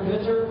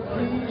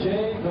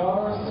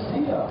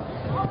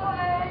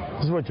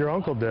 This is what your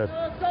uncle did.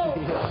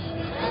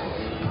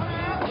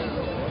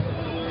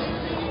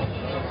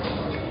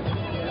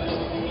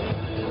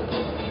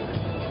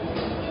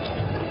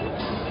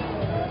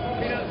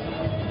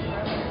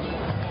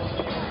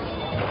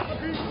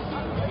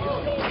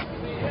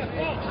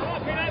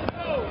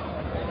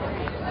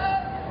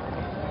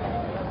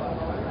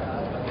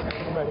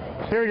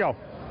 Here we go.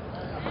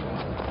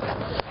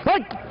 Hey!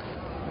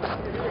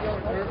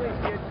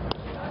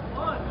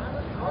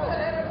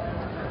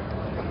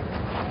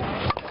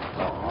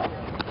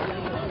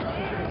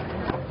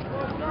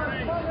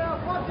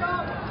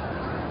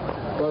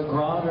 The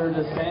grounder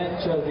to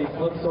Sanchez. He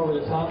flips over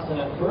to Thompson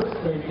at first.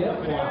 They get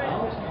one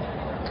out.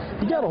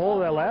 You got a hold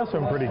of that last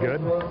one pretty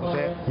good.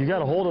 You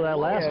got a hold of that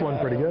last one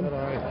pretty good.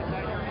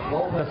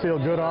 That feel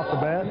good off the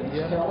bat?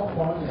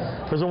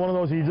 There's one of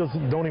those you just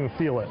don't even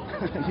feel it.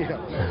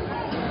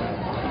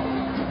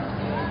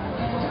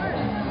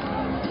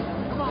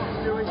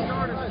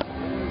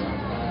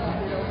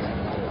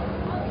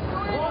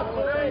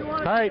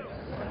 All right.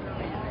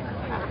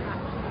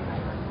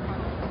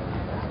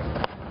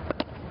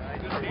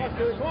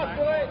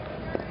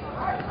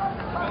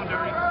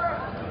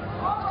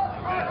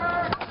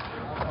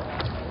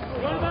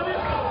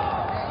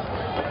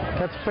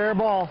 That's a fair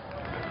ball.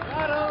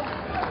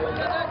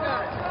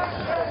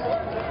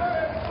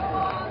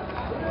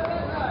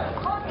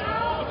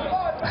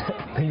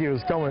 I think he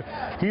was coming.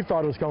 He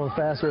thought it was coming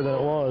faster than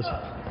it was.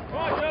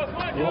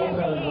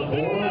 Lopez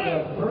aboard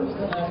at first,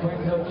 and that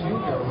brings up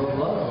Junior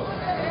Rouleau.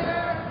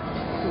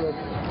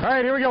 All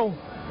right, here we go.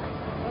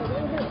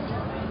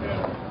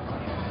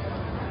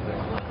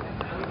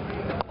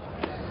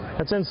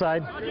 That's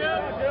inside.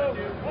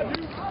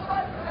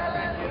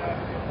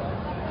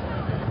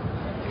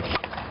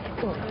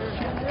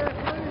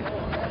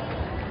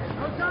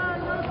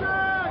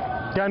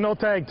 Got no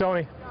tag,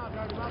 Tony.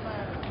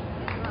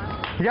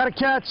 You got a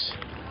catch.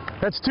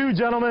 That's 2,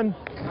 gentlemen.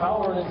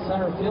 Howard in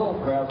center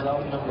field grabs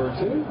out number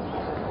 2.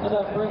 And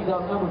that brings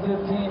up number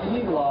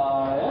 15,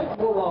 Eli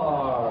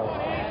Aguilar.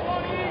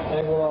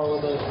 Aguilar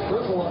with a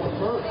triple on the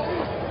first.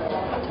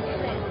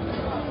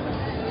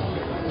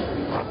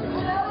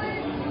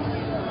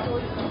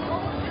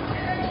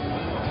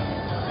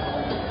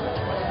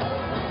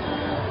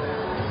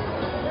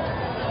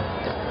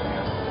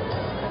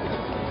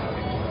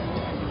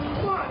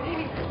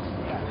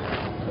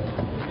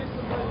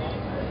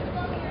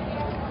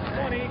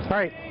 All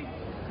right.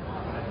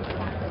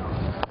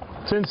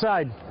 It's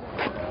inside.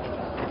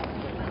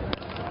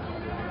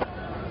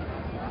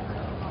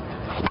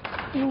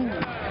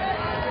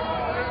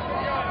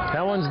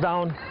 That one's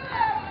down.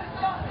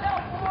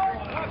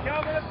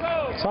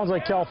 Sounds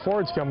like Cal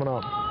Ford's coming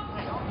up.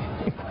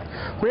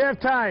 We have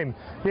time.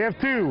 We have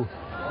 2.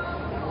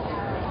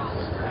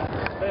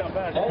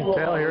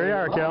 Cal, here we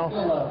are, Cal.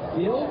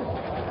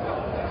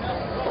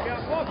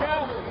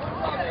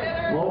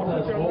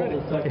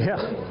 Yeah.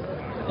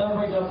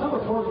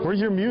 Where's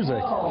your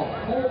music?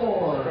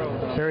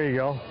 There you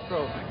go.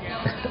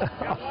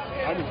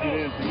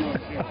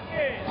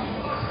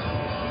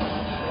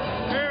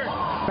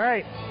 All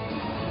right.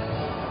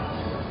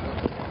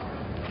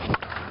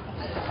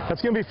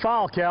 That's going to be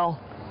foul, Cal.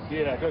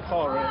 Yeah, good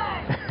call,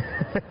 right?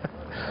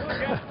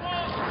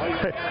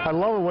 I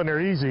love it when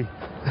they're easy.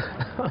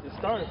 It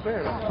started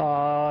fair.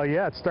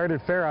 Yeah, it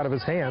started fair out of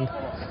his hand.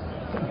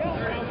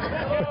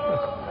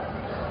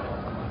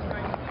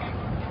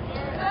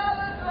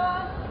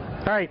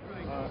 All right.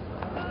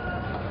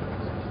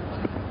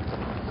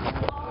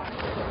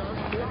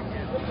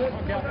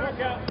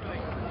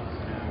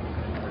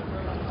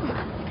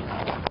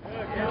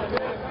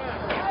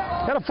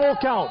 Got a full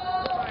count.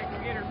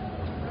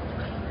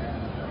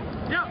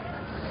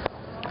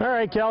 All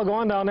right, Cal, go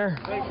on down there.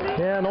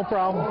 Yeah, no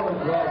problem.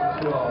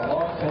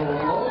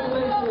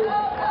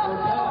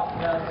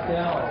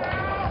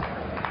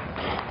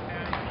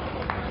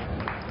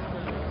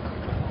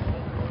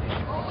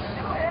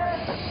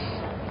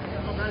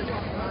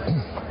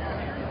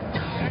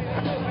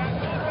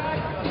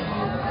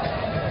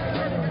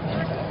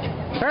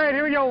 All right,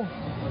 here we go.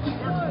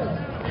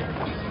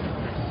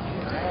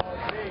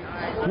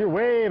 You're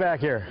way back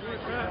here.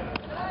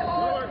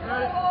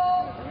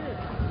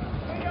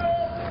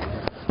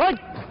 Right,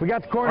 we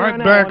got the corner Right on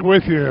that back one.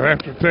 with you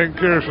after taking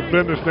care of some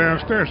business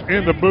downstairs.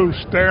 In the booth,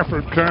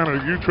 Stafford Counter,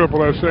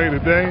 USSSA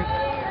today.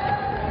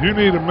 You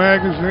need a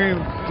magazine,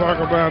 talk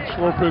about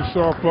slow pitch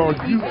softball,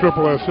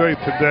 USSSA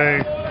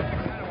today.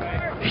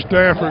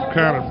 Stafford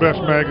Counter, best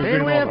magazine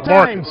And we on have the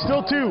time, market.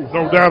 still 2.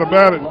 No doubt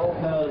about it.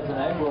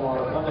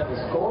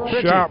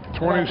 Richie. Shop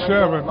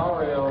 27.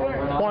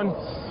 1.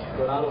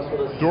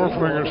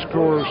 Doerflinger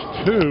scores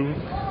 2.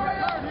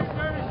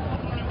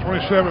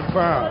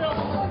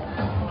 27-5.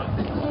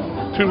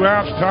 2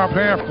 outs, top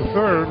half to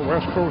third.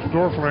 West Coast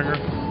Doerflinger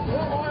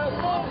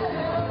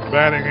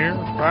batting here.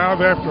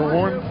 5 after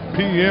 1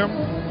 p.m.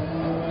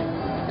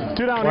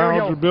 2 down, Clouds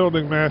here are we go.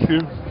 building,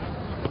 Matthew.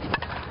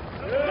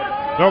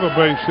 Another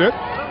base hit.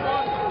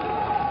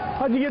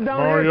 How'd you get down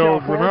Mario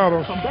here, Cal Ford?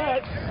 Granados. I'm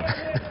back.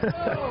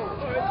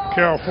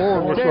 Cal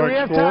Ford looks Okay, we like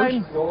have scores.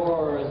 time.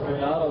 Score as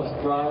Granados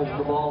drives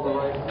the ball to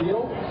right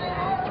field.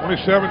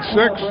 27-6.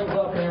 Brings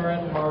up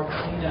Aaron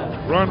Martinez.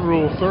 Run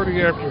rule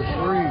 30 after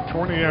 3,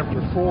 20 after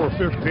 4,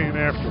 15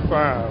 after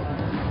 5.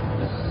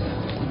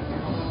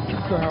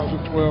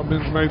 2012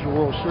 Men's Major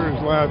World Series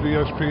live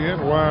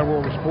ESPN, Wide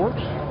World of Sports.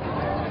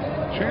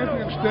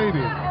 Champion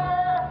Stadium.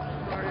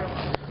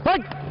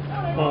 Right.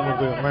 Home of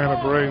the Atlanta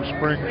Braves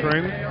spring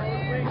training.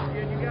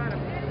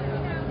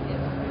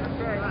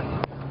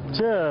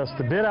 Just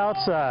a bit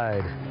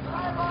outside.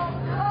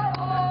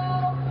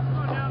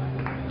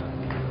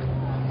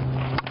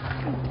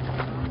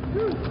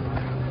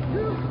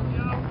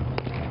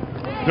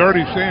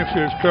 Dirty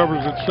Sanchez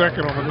covers at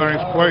second on a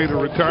nice play to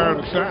retire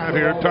the side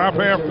here. Top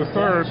half the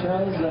third.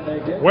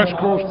 West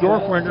Coast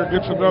Doerflinger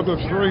gets another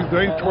 3.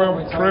 They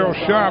trail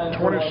Shoppe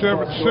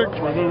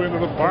 27-6. We move into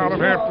the bottom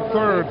half the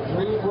third.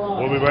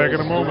 We'll be back in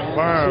a moment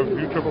live.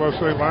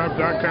 USSSA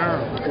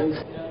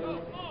Live.com.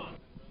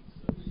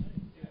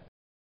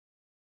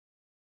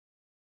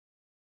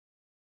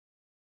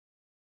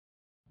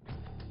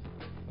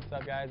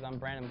 What's up, guys? I'm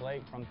Brandon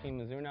Blake from Team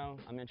Mizuno.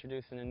 I'm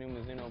introducing a new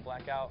Mizuno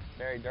Blackout.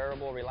 Very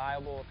durable,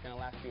 reliable. It's going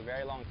to last you a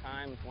very long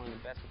time. It's one of the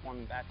best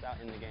performing bats out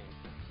in the game.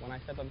 When I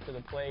step up to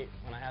the plate,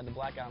 when I have the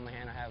Blackout in my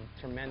hand, I have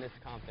tremendous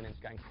confidence.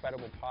 Got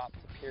incredible pop,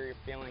 superior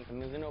feeling. The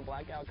Mizuno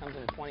Blackout comes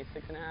in at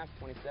 26.5,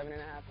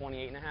 27.5,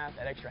 28.5.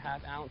 That extra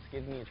half ounce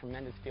gives me a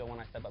tremendous feel when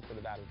I step up to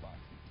the batter's box.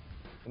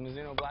 The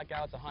Mizuno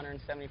Blackout's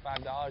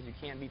 $175. You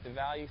can't beat the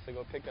value, so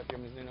go pick up your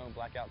Mizuno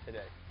Blackout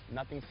today.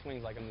 Nothing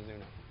swings like a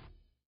Mizuno.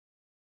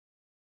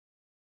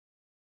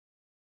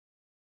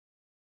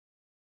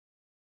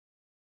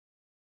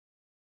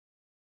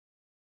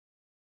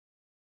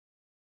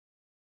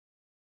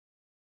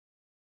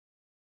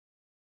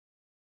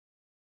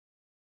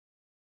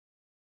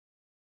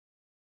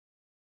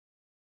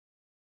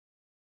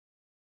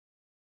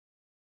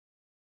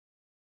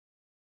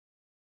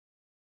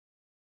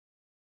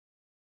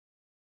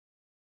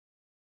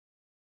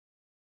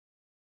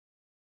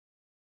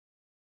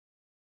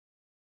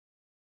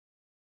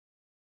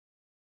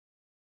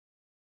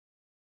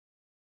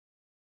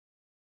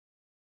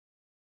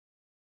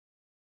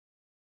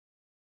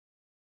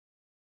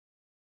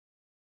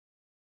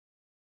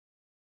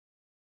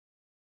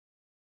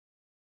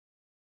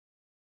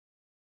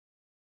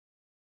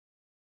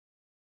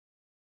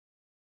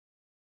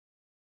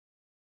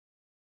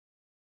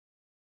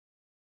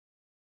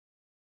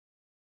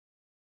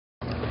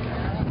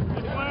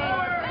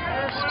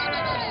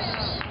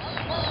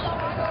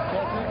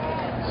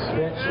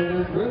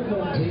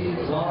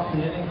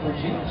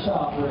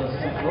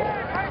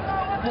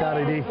 Got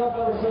it, E.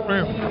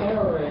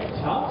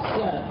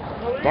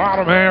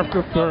 Bottom half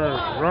the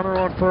third. Runner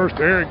on first,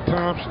 Eric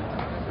Thompson.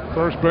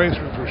 First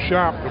baseman for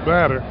Shoppe, the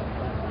batter.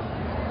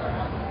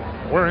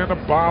 We're in the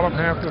bottom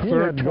half the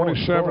third.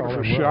 27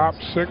 for Shoppe,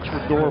 6 for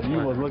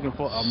Doerflinger. You was looking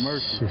for a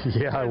mercy.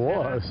 Yeah, I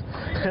was.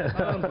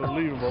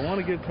 Unbelievable. I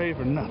want to get paid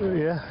for nothing.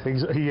 Yeah,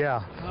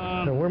 yeah.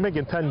 And we're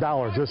making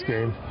 $10 this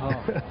game.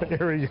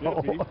 Here we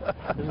go.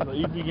 This is an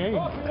easy game.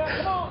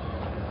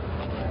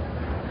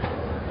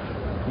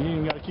 You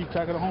ain't got to keep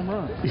track of the home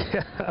run.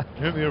 Yeah.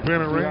 In the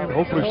event of rain,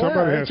 hopefully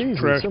somebody has some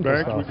trash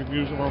bags. We can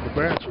use them on the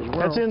bats as well.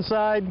 That's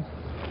inside. I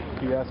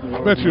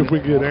bet you if we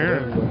get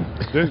Aaron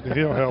Disney,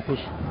 he'll help us.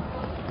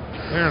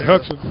 Aaron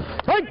Hudson.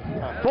 Right.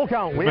 Full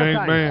count. We main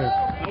have time. man.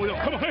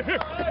 Come on here.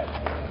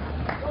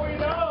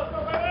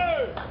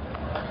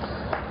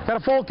 Got a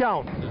full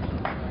count.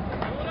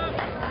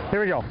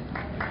 Here we go.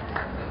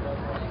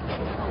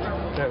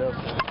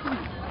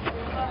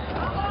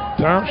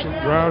 Thompson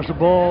drives the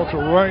ball to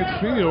right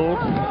field.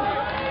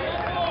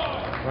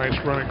 Nice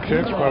running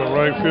catch by the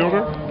right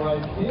fielder.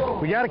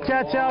 We got a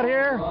catch out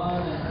here.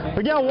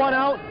 We got one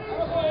out.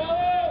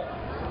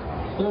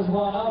 There's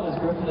one out as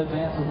Griffin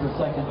advances to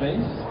second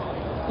base.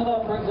 And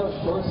that brings up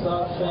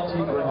shortstop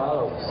Shanti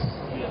Granados.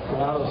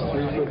 Granados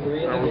 3 for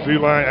 3. That was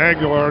Eli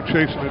Aguilar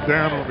chasing it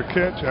down on the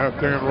catch out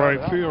there in right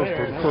field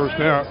for the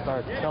first out.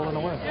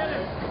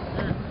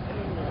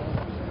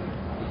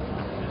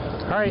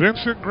 Right.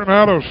 Vincent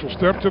Granados will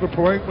step to the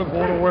plate with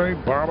one away,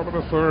 bottom of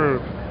the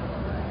third.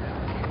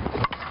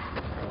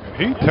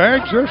 He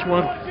tags this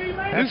one.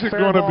 Is it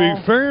going to be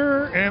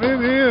fair? And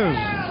it is.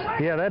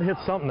 Yeah, that hit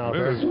something out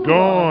there. It's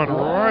gone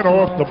right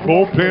off the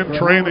bullpen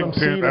training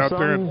tent out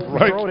there in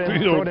right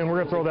field. We're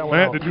gonna throw that one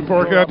Matt, out. did you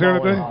park out there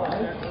today?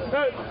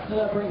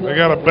 They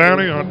got a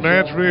bounty on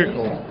Matt's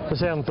vehicle.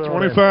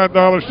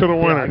 $25 to the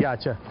winner. Yeah, I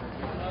gotcha.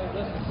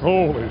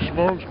 Holy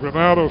smokes,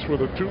 Granados with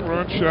a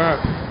 2-run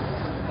shot.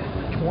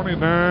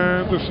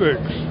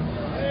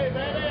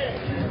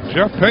 29-6.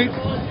 Jeff Payton.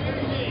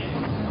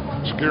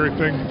 Scary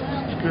thing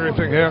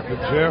happened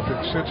to Jeff in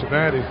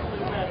Cincinnati.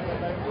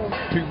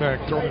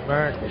 Tony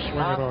Mack was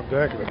swinging on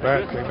deck and the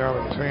bat came out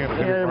of his hand and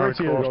hit him right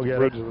across the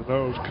bridge of the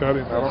nose, cut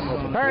him. I don't know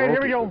if all right,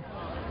 here we go.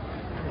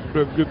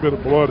 A good bit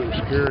of blood. It was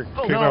scary.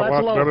 Came out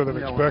a lot better than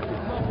expected.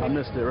 I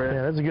missed it, right?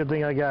 Yeah, that's a good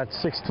thing I got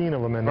 16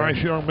 of them in there.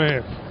 Nice young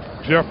man,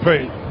 Jeff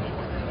Payton.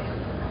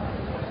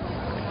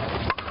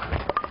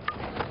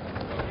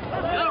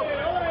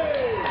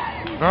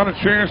 Not a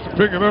chance to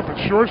pick it up at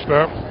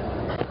shortstop.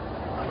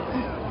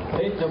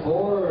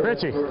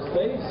 Richie.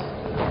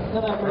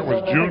 That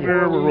was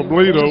Junior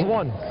Robledo.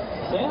 One.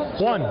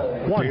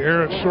 The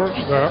air at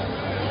shortstop.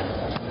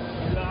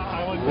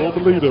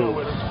 Robledo.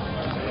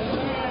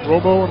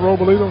 Robo and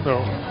Robledo? No.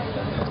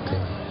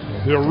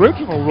 The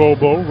original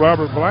Robo,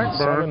 Robert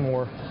Blackburn,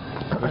 was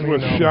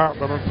shot,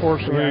 but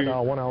unfortunately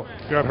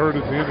got hurt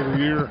at the end of the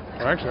year.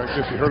 Well, actually, I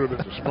guess he hurt it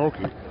at the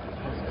Smoky.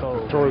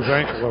 Tore his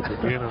ankle up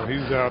again, and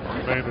he's out the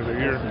remainder of the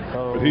year.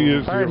 But he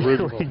is the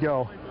original. Here we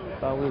go.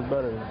 Thought we was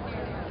better.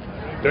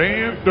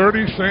 Dan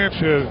Dirty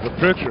Sanchez, the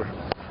pitcher.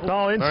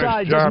 Oh, inside,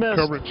 nice just job missed.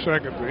 covering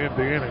second to end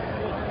the inning.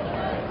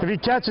 If he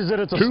catches it,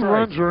 it's a 2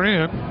 strike. runs are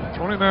in.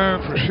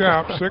 29 for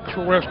Shoppe, 6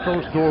 for West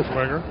Coast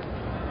Doerflinger.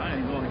 I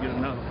ain't going to get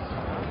enough.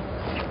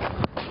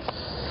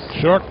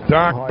 Chuck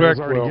Doc he's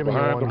already Beckwell giving you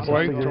behind one, the so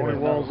plate. figure Tony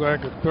it out. Walzak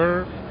at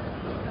third.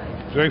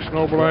 Jason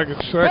Oberlag at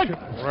second.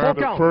 Hit! Round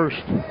Full at count.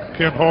 first.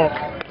 Ken Hawk,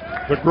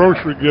 the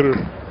grocery getter.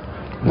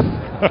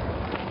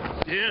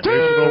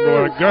 Jason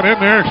Oberlag got in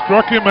there,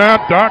 struck him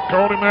out. Doc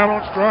called him out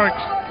on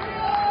strikes.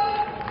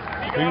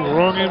 He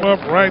rung him up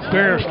right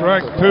there,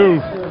 strike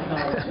 2.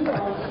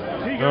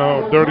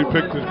 No, Dirty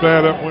picked his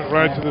bat up, went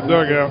right to the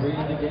dugout.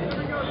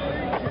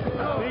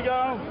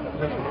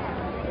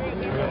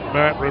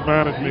 Matt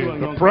reminded me,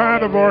 the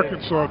pride of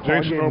Arkansas,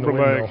 Jason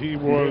Oberlag. He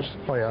was,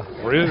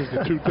 or is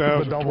the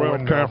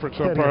 2012 Conference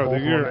Umpire of the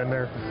Year.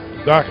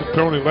 Doc and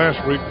Tony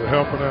last week were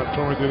helping out.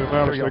 Tony did an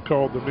notice they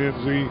called the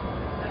Men's E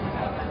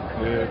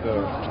in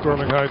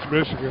Sterling Heights,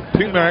 Michigan.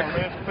 T-Mac.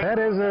 That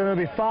is going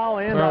to be foul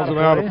and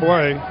out of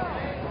play.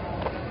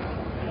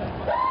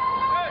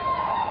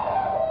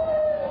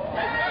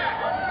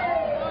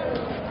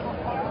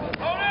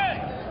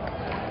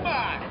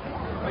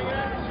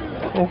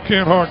 Oh,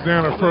 Ken Hawk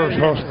down at first,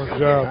 hustling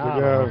job.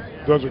 The guy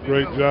does a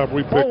great job.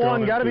 We picked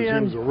on him because he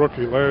was a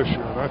rookie last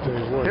year, and I tell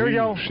you what, he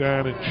was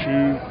shining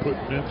shoes,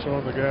 putting mints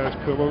on the guy's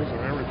pillows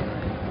and everything.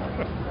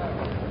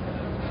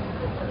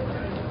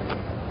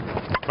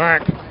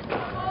 Back.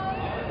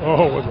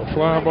 Oh, with a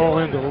fly ball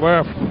into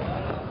left.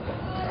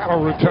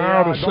 That'll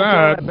retire the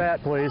side. Don't throw that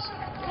bat, please.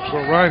 So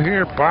right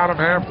here, bottom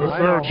half of the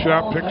third,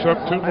 Shoppe picks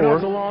up 2 more.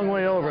 It's a long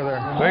way over there.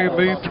 They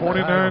lead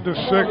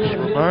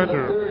 29-6.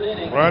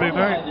 Reminder, Friday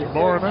night,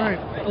 tomorrow night,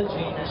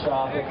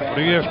 on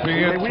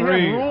ESPN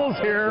 3,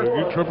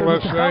 the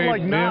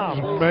USSSA Men's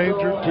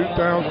Major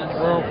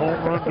 2012 Home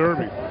Run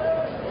Derby.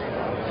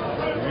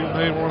 You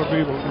may want to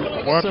be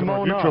watching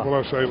on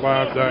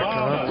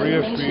USSSALive.com or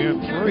ESPN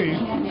 3.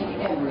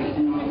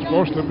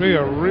 Supposed to be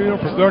a real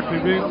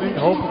productive evening.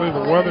 Hopefully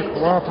the weather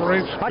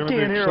cooperates. It's going to be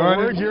exciting. I can't hear a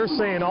word you're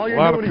saying. All you're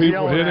a lot doing of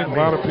people is hitting. A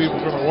lot of people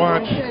going to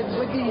watch.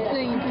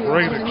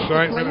 Great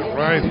excitement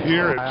right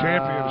here at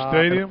Champion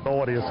Stadium.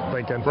 What he is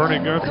thinking.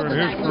 Bernie Gunther and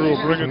his crew will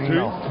bring it to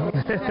you.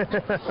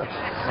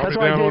 I'll be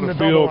down on the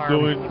field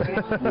doing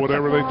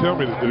whatever they tell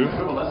me to do.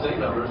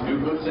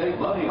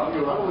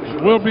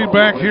 We'll be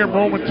back here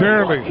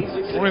momentarily.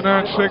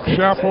 29-6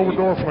 Shoppe over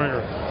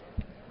Doerflinger.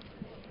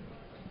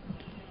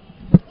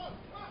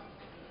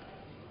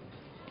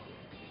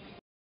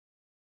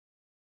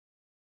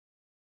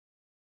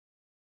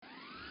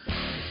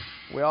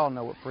 We all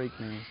know what freak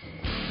means.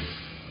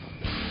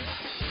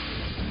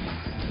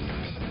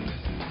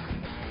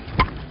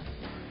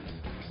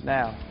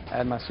 Now,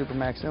 add my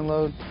Supermax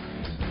inload.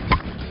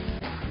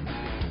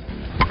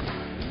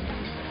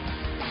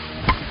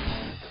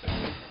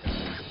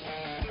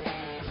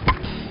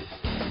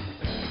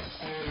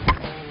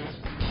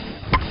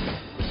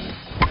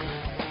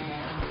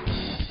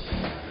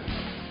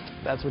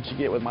 That's what you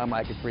get with my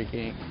Mike and Freak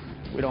Inc.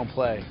 We don't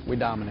play, we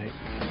dominate.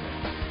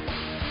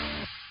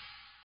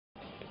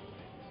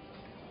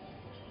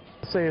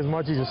 Say as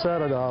much as you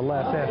said at the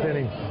last half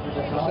inning.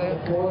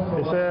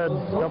 They said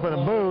up in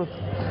the booth,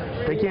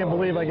 they can't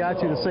believe I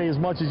got you to say as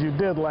much as you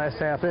did last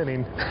half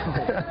inning.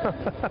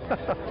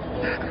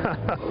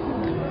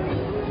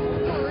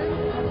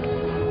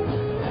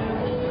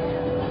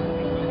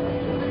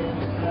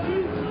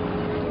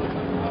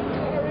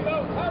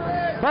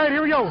 All right,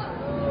 here we go.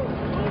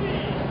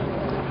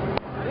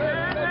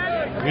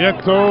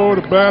 Nieto,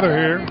 the batter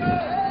here.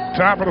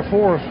 Top of the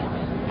fourth.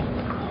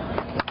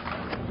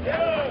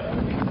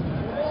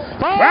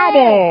 Foul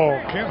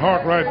ball! Ken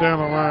Hawk right down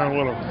the line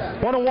with him.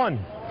 1-1.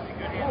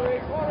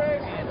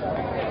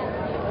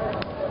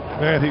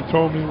 Matt, he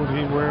told me when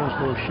he wears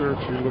those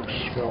shirts, he looks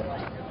svelte.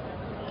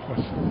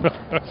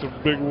 That's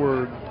a big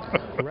word.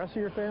 The rest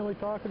of your family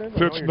talkative?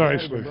 Fits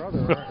nicely. Your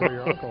brother, or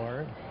your uncle, all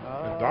right?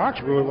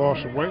 Doc's really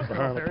lost some weight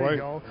behind the plate.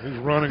 He's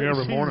running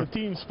every morning. He's the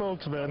team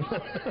spokesman.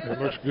 It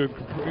looks good.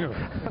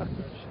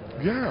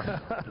 Yeah.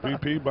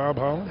 VP Bob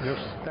Holland, yes.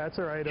 That's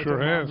all right. That's sure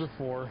has.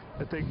 Before.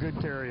 I take good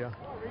care of you.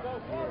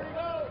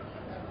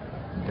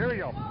 Here we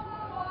go.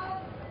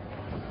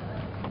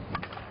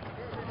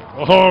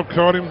 Oh,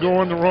 caught him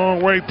going the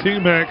wrong way.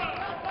 T-Mac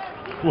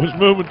was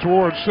moving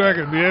towards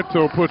second.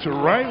 Nieto puts it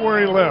right where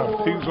he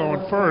left. He's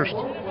on first.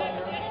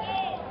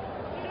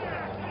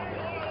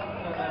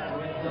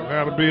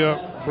 That'll be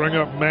up. Bring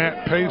up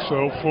Matt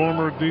Peso,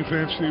 former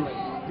defensive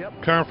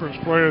conference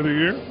player of the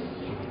year.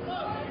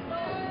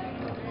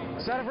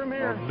 Set it from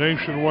here. Our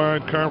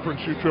nationwide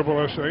conference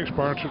USSSA,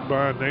 sponsored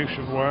by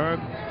Nationwide.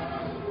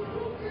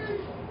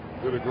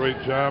 Did a great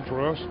job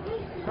for us.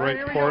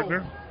 Great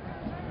partner.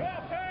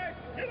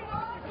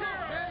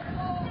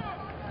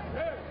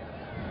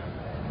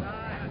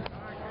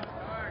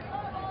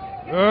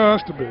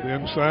 Just a bit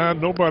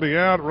inside. Nobody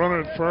out.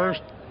 Running at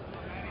first.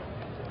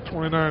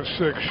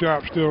 29-6.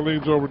 Shoppe still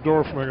leads over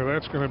Doerflinger.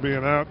 That's going to be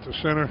an out to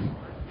center.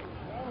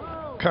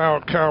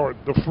 Kyle Coward,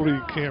 the flea,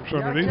 camps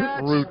underneath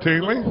it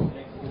routinely.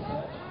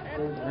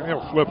 And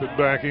he'll flip it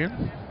back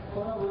in.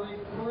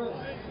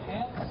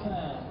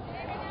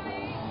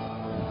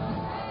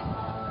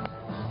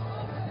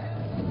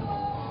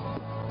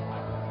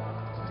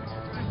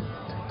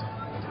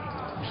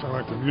 Sound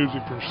like the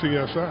music from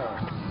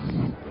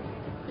CSI.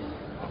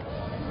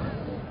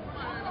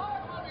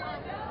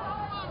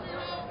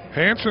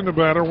 Hanson, the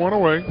batter, one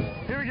away.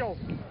 Here we go.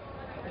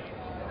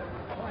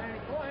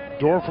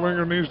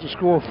 Doerflinger needs to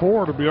score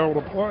 4 to be able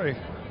to play.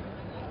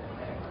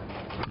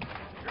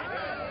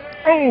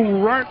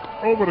 Oh, right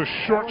over the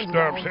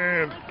shortstop's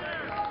hand.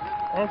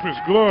 Off his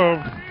glove.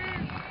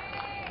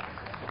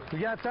 We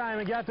got time.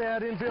 We got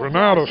that infield.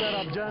 Renatus set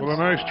up, gents. with a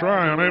nice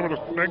try, unable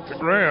to make the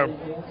grab.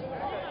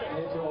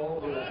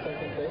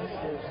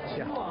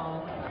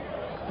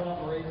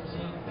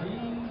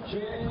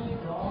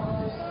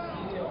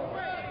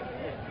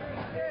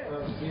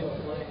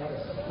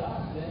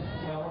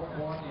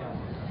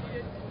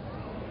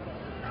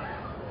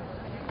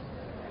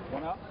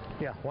 One out?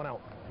 Yeah, one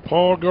out.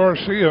 Paul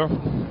Garcia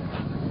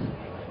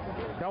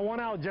Got one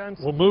out,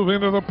 gents. will move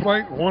into the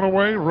plate. One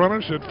away.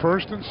 Runners at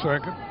first and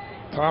second.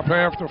 Top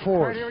half to All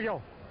fourth. right, here we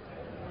go.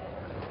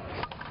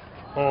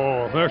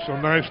 Oh, that's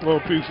a nice little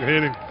piece of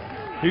hitting.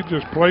 He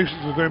just places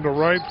it into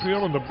right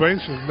field, and the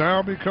base has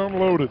now become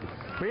loaded.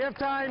 We have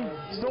time.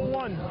 Still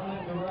one.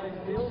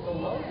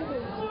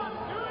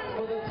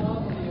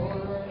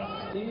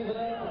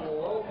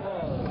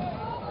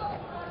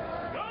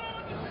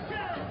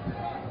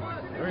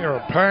 They are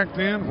packed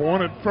in.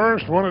 One at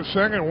first, one at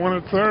second, one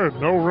at third.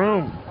 No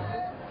room.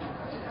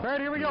 All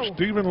right, here we go.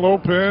 Steven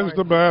Lopez,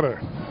 the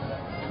batter.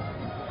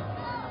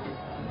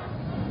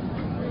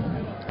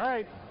 All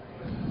right.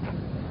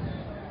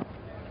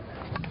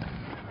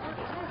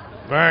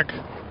 Back.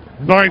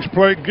 Nice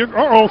play.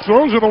 Uh-oh,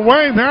 throws it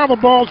away. Now the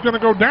ball's going to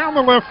go down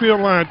the left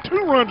field line. 2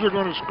 runs are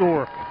going to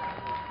score.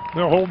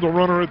 They'll hold the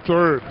runner at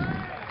third.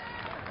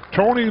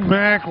 Tony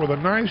Mack with a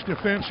nice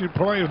defensive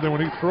play, and then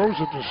when he throws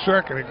it to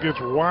second, it gets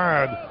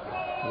wide,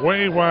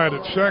 way wide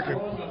at second,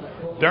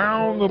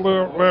 down the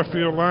left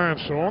field line.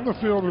 So on the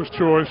fielder's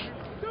choice,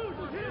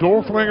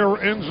 Doerflinger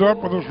ends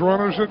up with his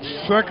runners at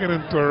second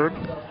and third.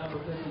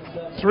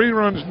 3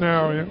 runs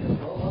now in.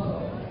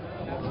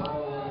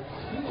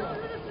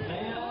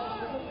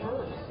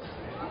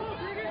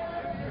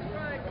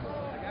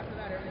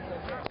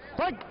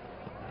 I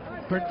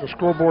think the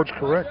scoreboard's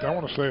correct. I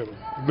want to say at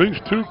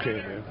least 2 came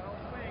in.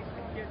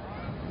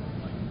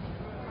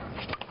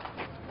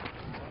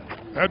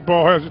 That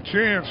ball has a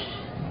chance,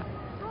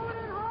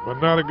 but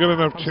not a good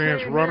enough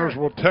chance. Runners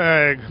will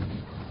tag.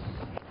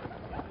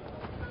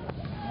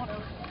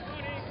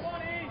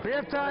 We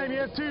have time. You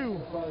have 2.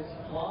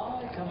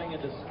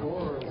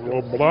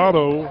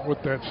 Roblato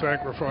with that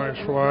sacrifice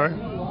fly.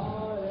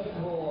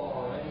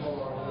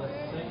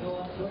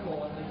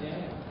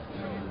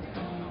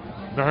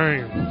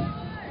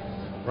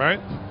 9, right?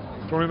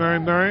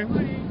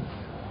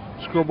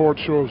 29-9. Scoreboard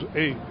shows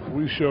 8.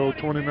 We show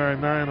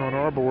 29-9 on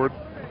our board.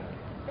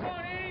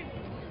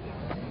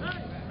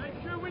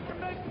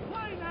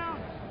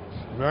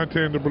 And I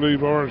tend to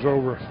believe ours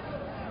over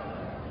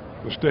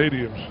the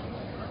stadiums.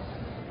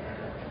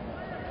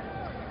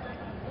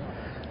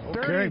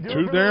 Okay,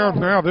 2 down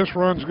now. This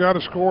run's got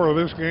to score or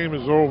this game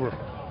is over.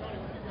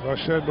 As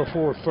I said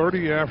before,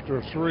 30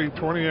 after 3,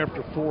 20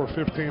 after 4,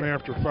 15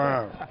 after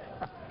 5.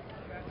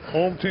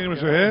 Home team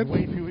is ahead.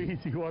 Way too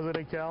easy, wasn't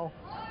it, Cal?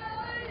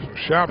 So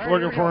Shop's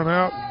looking for an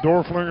out.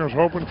 Doerflinger's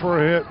hoping for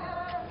a hit.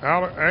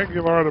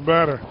 Aguilar the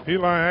batter.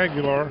 Eli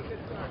Aguilar.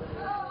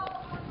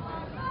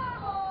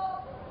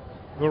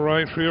 The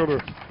right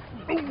fielder.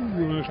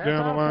 Ooh, it's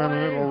down the line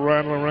and it'll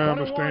rattle around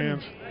the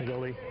stands.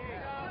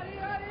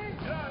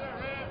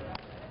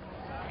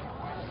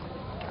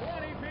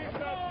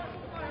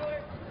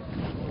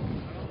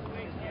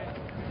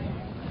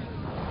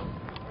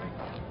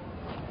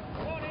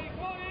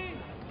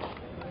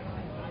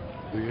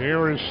 The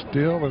air is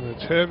still and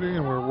it's heavy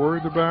and we're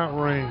worried about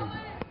rain.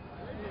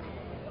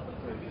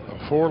 A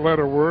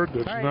 4-letter word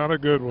that's not a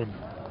good one.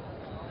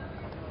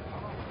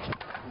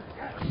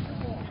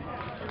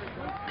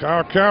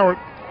 Kyle Cowart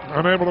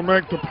unable to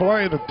make the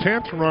play. The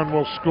 10th run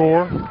will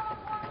score.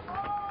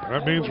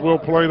 That means we'll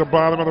play the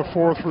bottom of the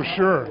 4th for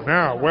sure.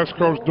 Now, West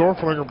Coast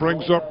Doerflinger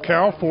brings up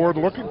Cal Ford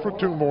looking for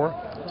 2 more.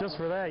 Just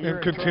for that, and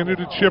continue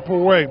to chip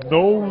away.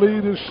 No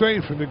lead is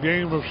safe in the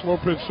game of slow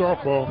pitch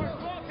softball.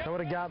 That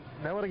would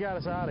have got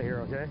us out of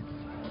here, okay?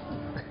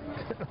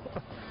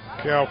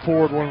 Cal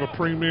Ford, one of the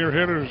premier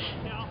hitters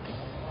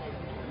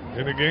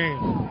in the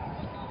game.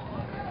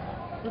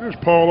 There's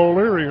Paul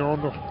O'Leary on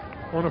the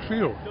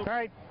field. All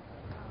right.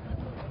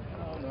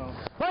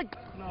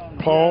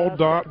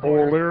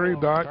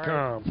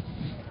 Paul.O'Leary.com.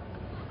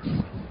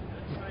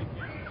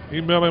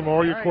 Email him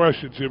all your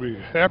questions. He'll be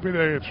happy to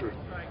answer.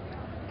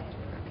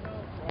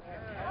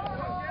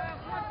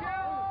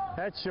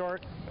 That's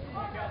short.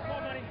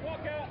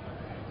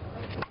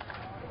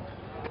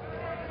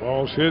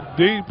 Ball's hit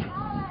deep.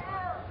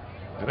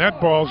 And that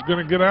ball's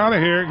going to get out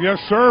of here. Yes,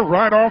 sir.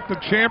 Right off the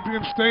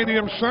Champion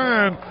Stadium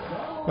sign.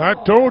 I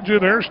told you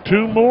there's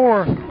 2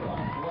 more.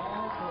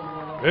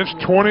 It's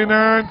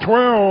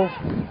 29-12.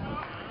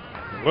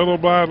 Little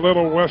by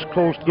little, West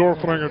Coast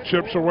Doerflinger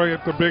chips away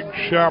at the big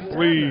Shop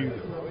lead.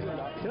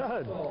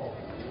 Good.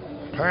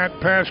 Pat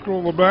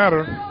Pascal, the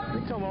batter.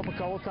 They come up a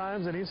couple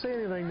times and he didn't say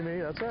anything to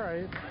me. That's all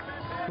right.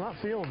 I'm not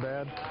feeling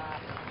bad.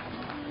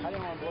 I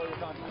didn't want to blow your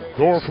concentration.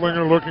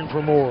 Doerflinger looking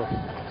for more.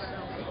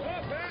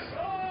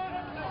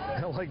 I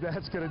don't like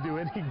that's going to do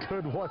any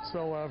good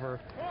whatsoever.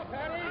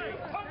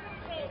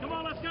 Come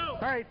on, let's go.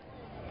 All right.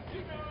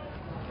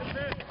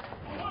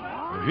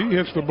 He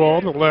hits the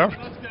ball to left.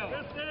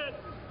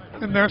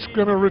 And that's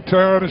going to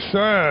retire the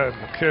side.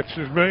 The catch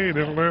is made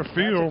in left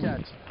field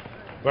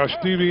by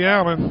Stevie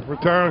Allen.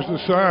 Retires the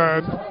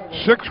side.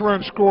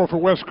 6-run score for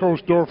West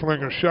Coast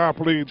Doerflinger. Shoppe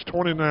leads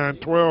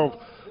 29-12.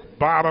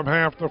 Bottom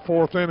half the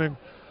 4th inning.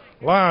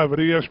 Live at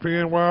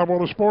ESPN Wild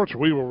World of Sports.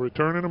 We will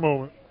return in a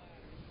moment.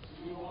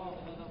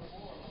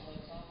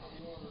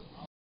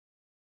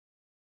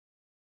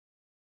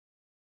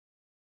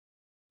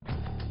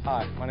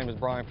 Hi, my name is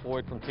Brian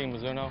Floyd from Team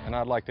Mizuno, and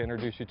I'd like to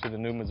introduce you to the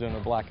new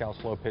Mizuno Blackout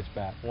Slow Pitch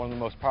Bat, one of the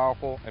most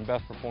powerful and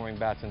best performing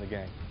bats in the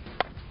game.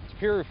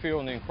 Superior feel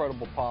and the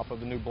incredible pop of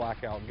the new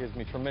Blackout gives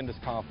me tremendous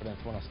confidence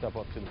when I step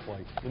up to the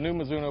plate. The new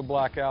Mizuno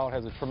Blackout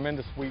has a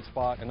tremendous sweet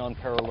spot and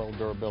unparalleled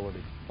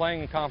durability.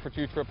 Playing in Conference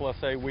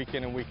USSSA week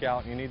in and week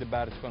out, you need a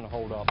bat that's going to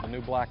hold up. The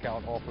new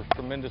Blackout offers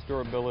tremendous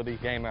durability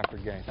game after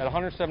game. At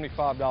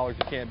 $175,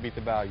 you can't beat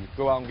the value.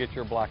 Go out and get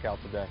your Blackout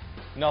today.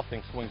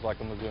 Nothing swings like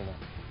a Mizuno.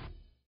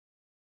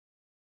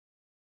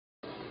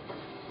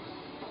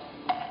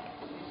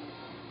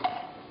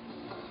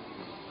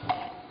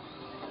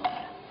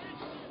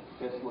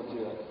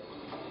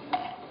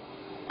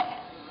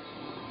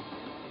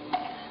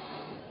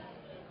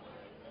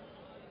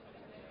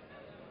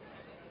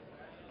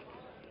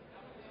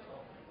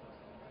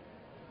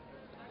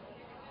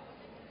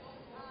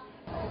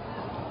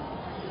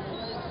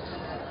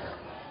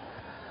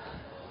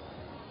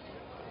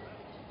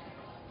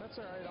 That's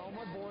all right. All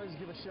my boys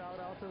give a shout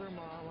out to their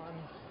mom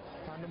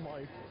on the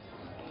mic.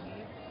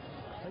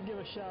 I give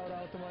a shout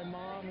out to my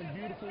mom in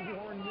beautiful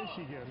Warren,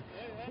 Michigan.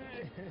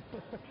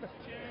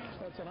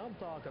 That's what I'm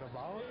talking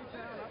about.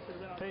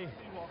 Hey,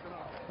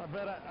 I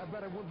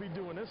bet I wouldn't be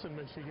doing this in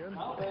Michigan.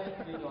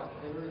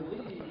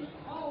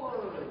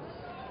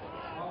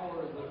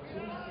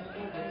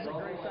 It's a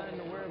great time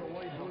to wear the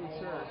light blue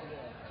shirt.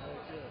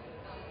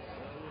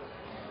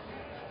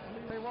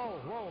 Hey,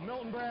 whoa,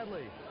 Milton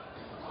Bradley.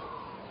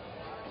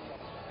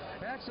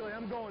 Actually,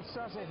 I'm going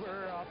Cecil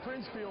or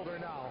Prince Fielder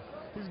now.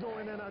 He's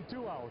going in on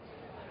 2 outs.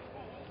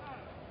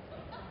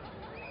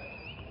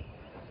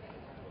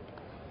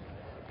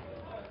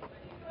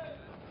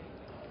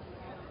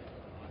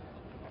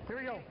 Here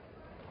we go.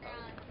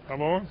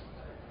 Come on.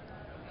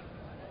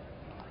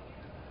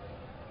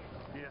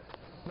 Yes.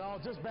 No,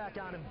 just back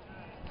on him.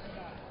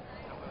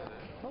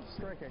 Don't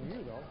strike on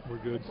you, though. We're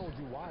good. I told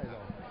you why,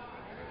 though.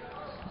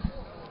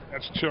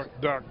 That's Chuck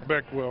Doc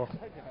Beckwell.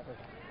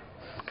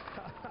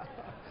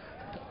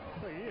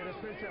 Yeah, this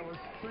pitch that was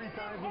 3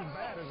 times as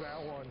bad as that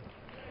one.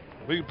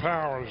 Lee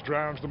Powers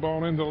drives the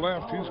ball into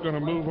left. He's going to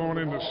move on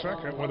into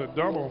second with a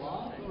double.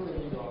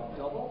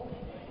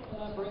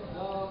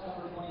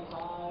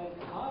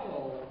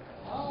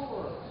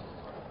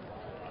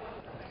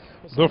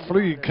 The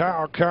Flea,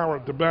 Kyle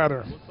Coward, the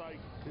batter.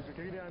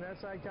 Can you down that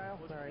side, Kyle?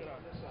 All right.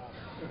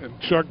 And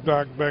Chuck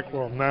Doc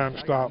Beckwell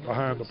non-stop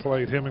behind the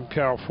plate. Him and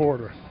Cal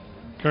Porter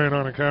carrying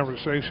on a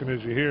conversation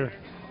as you hear.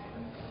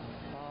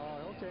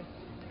 Okay.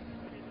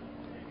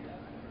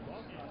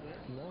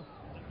 No.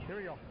 Here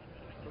we go.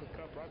 Put a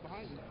cup right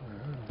behind you.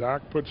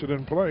 Doc puts it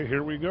in play.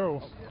 Here we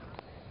go.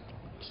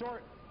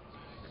 Short.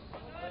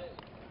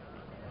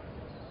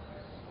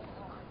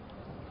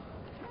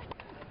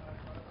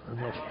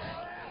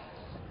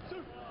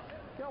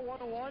 Got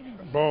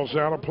 1-1. Ball's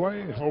out of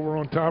play over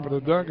on top of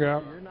the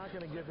dugout. You're not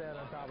going to get that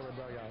on top of the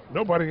dugout.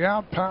 Nobody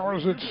out.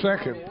 Powers at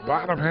second.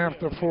 Bottom half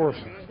the 4th.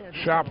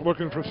 Shoppe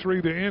looking for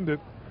 3 to end it.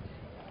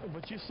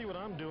 But you see what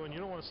I'm doing. You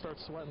don't want to start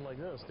sweating like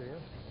this, do you?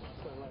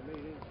 Sweating like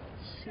me.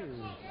 Shoot.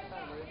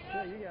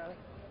 Yeah, you got it.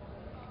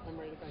 I'm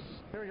ready. Thank you.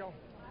 Here we go.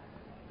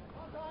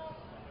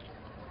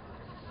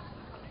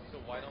 So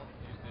why don't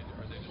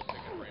are they just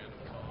picking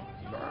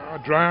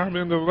random? Drive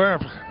into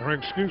left, or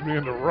excuse me,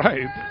 into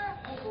right.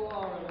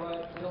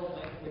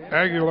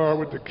 Aguilar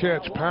with the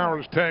catch.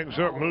 Powers tags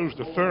up, moves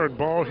to third.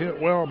 Ball hit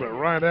well, but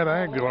right at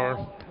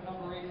Aguilar.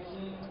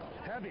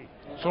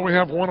 So we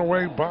have one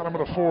away, bottom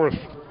of the 4th.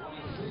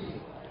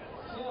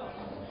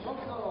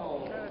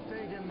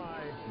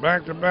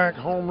 Back-to-back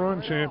home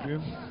run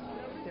champion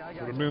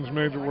for the Men's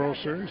Major World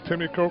Series,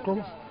 Timmy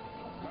Coco.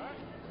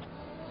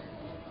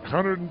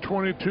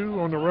 122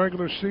 on the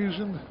regular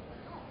season.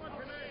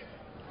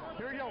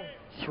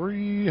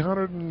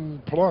 300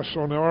 and plus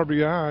on the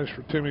RBIs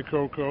for Timmy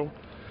Coco.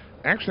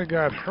 Actually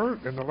got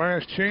hurt in the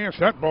last chance.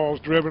 That ball's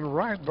driven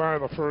right by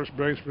the first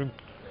baseman,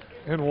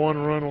 and 1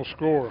 run will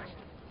score.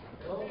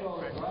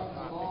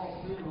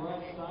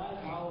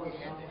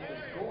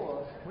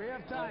 We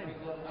have time.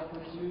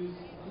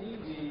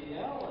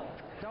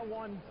 Got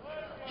 1.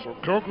 So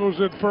Coco's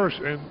at first,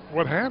 and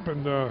what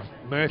happened,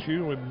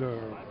 Matthew,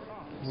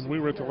 when we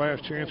were at the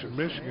last chance in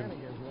Michigan,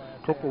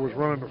 Coco was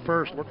running to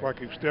first. Looked like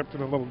he stepped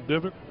in a little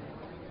divot,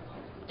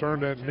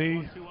 turned that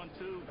knee,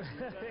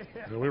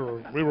 You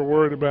know, we were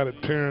worried about it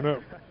tearing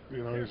up.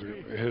 You know,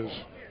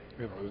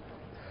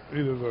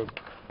 either the.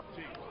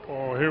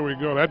 Oh, here we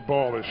go. That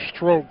ball is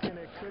stroked.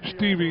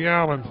 Stevie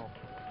Allen,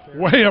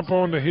 way up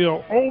on the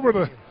hill, over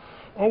the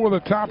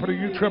top of the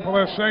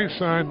USSSA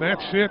sign.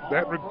 That's it.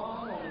 That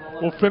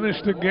will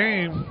finish the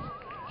game.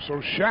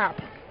 So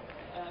Shoppe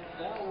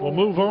will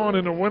move on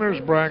in the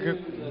winners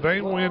bracket. They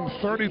win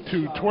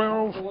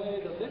 32-12.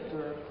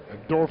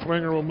 And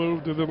Doerflinger will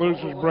move to the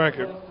losers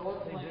bracket.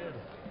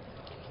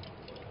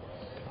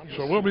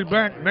 So we'll be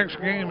back. Next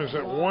game is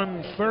at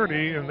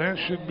 1:30, and that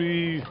should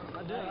be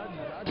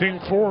Team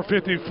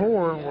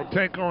 454. We'll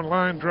take on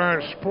Line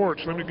Drive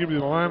Sports. Let me give you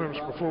the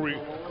lineups before we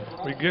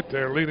get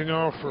there. Leading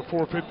off for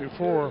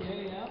 454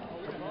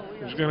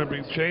 is going to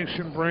be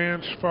Jason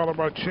Branch, followed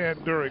by Chad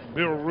Durick,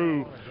 Bill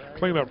Rue,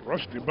 cleanup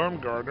Rusty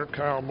Bumgardner,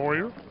 Kyle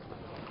Moyer,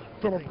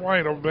 Philip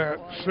White on bat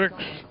 6,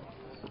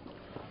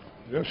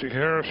 Jesse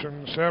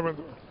Harrison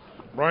 7th,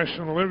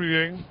 Bryson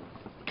Olivier,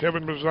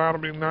 Kevin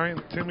Bazzato be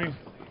 9th,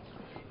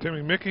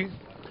 Timmy Mickey,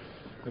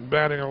 and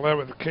batting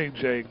 11th,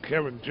 KJ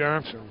Kevin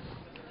Johnson.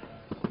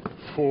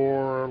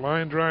 For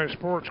Line Drive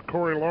Sports,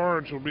 Corey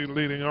Large will be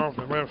leading off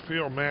in left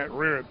field, Matt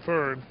Rear at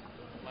third.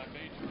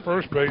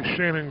 First base,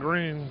 Shannon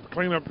Green,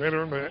 cleanup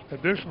hitter, the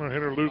additional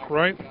hitter, Luke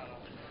Wright.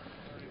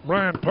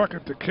 Brian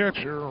Puckett, the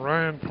catcher,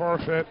 Ryan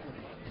Parfit,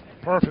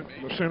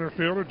 the center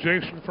fielder,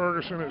 Jason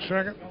Ferguson at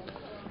second.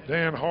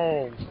 Dan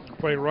Hall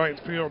play right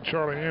field,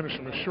 Charlie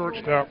Anderson, the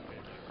shortstop,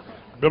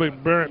 Billy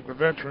Barrett, the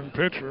veteran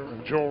pitcher,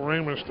 and Joel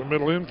Ramos, the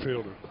middle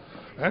infielder.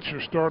 That's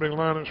your starting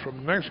lineups from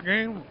the next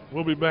game.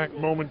 We'll be back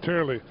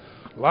momentarily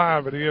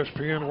live at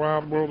ESPN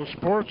Wild World of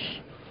Sports,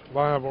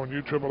 live on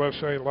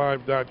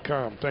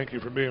USSSAlive.com. Thank you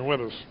for being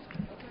with us.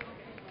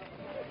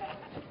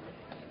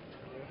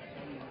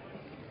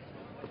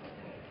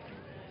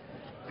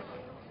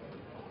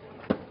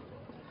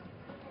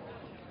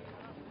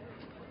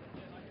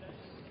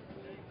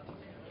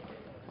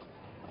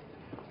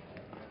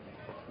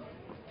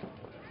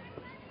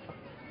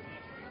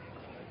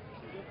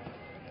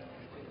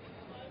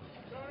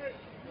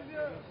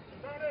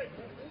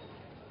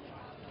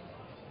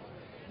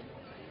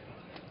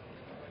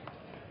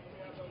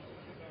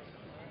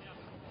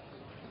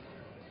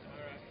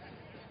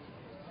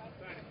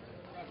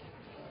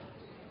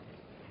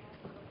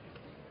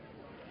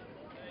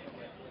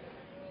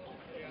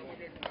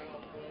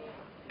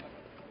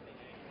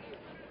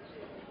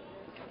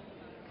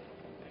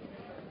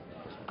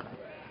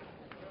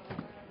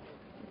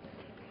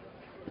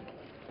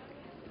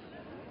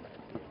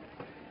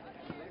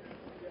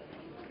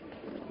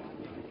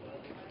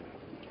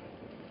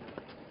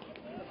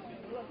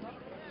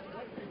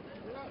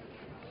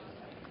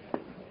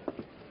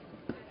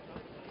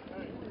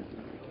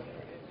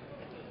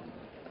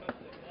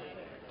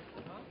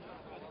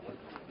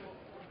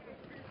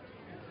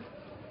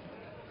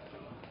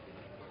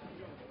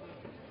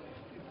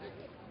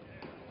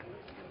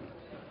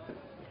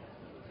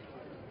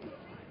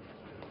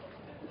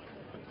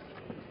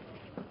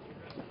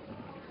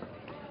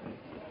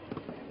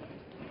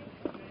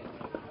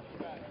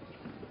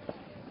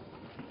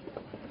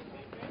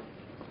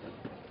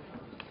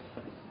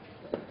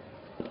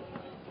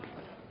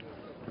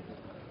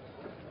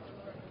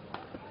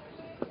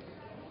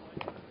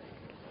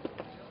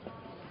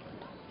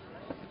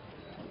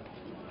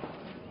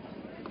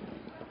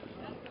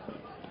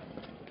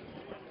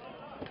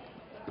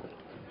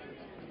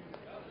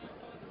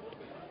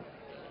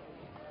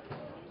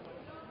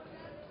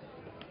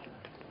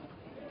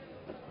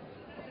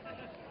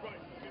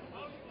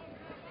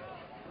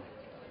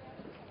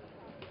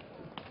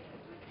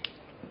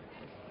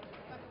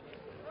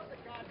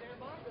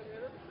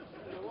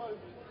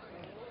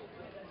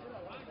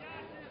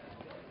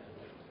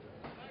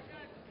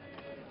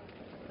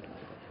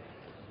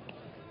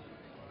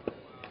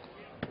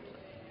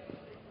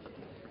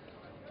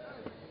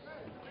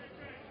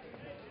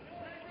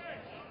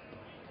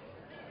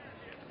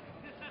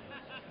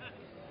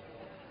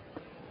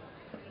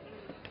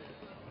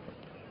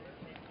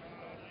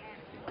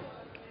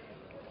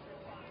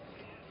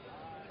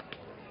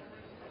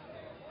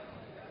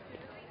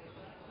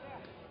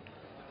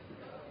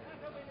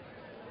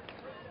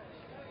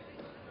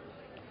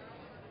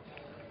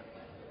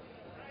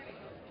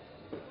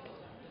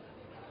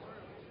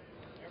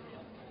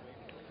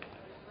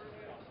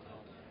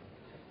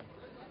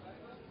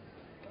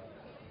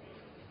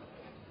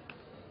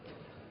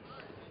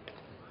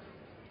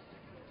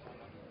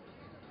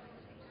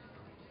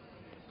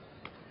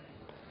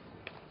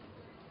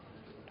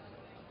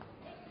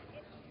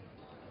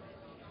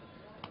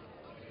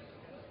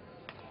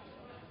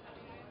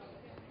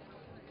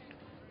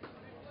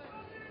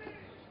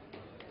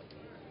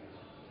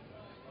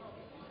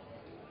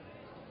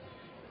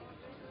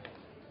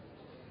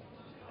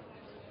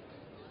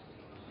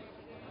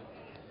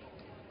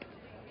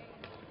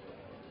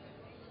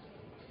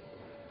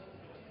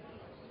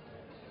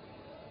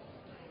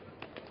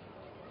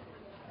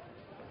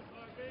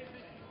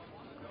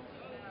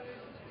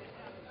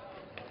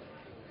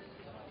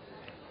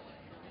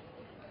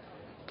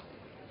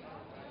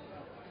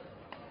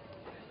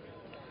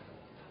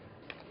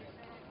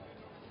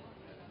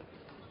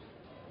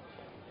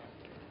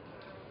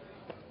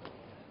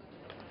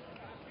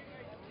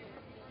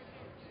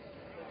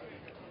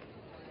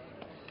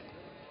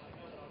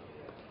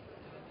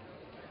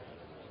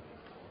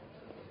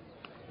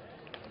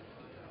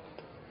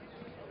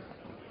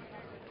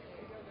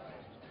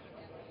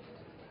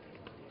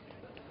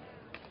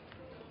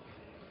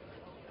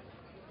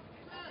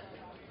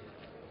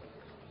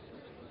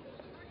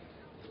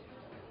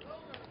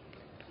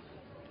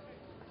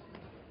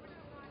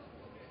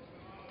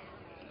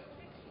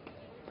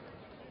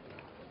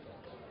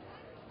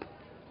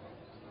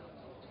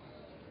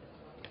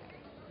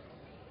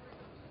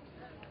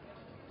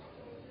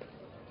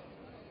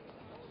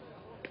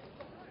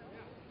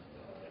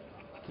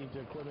 keep the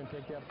equipment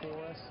picked up for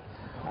us.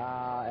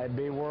 At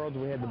Big Worlds,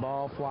 we had the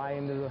ball fly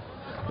into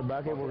the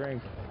bucket. We're going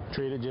to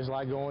treat it just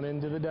like going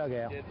into the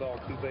dugout. Dead ball,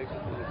 2 bases.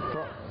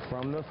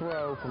 From the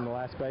throw, from the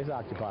last base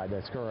occupied.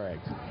 That's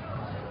correct.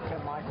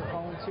 Got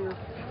microphones here.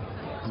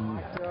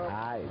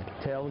 I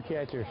tell the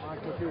catcher.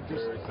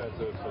 Very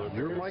sensitive. So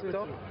You're mic'd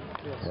up?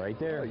 Yes. Right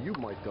there. You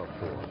mic'd up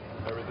for it.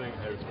 everything,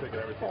 it's picking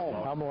everything. Oh,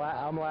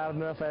 I'm loud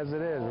enough as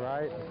it is,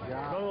 right?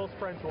 Yeah. None of those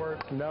French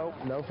words. Nope,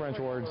 no French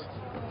words.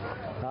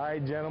 All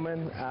right,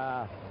 gentlemen,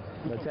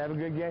 let's have a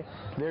good game.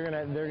 They're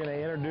gonna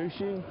introduce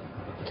you.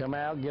 Come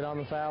out, get on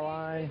the foul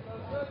line,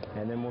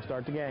 and then we'll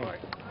start the game.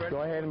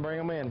 Go ahead and bring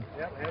them in.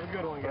 Yep, have a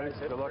good one, guys.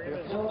 Good luck.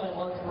 Gentlemen,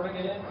 let's bring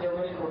it in, get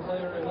ready for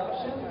player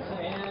introductions,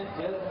 and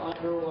get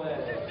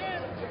underway.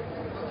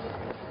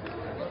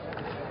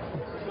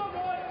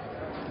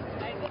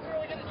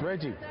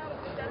 Reggie.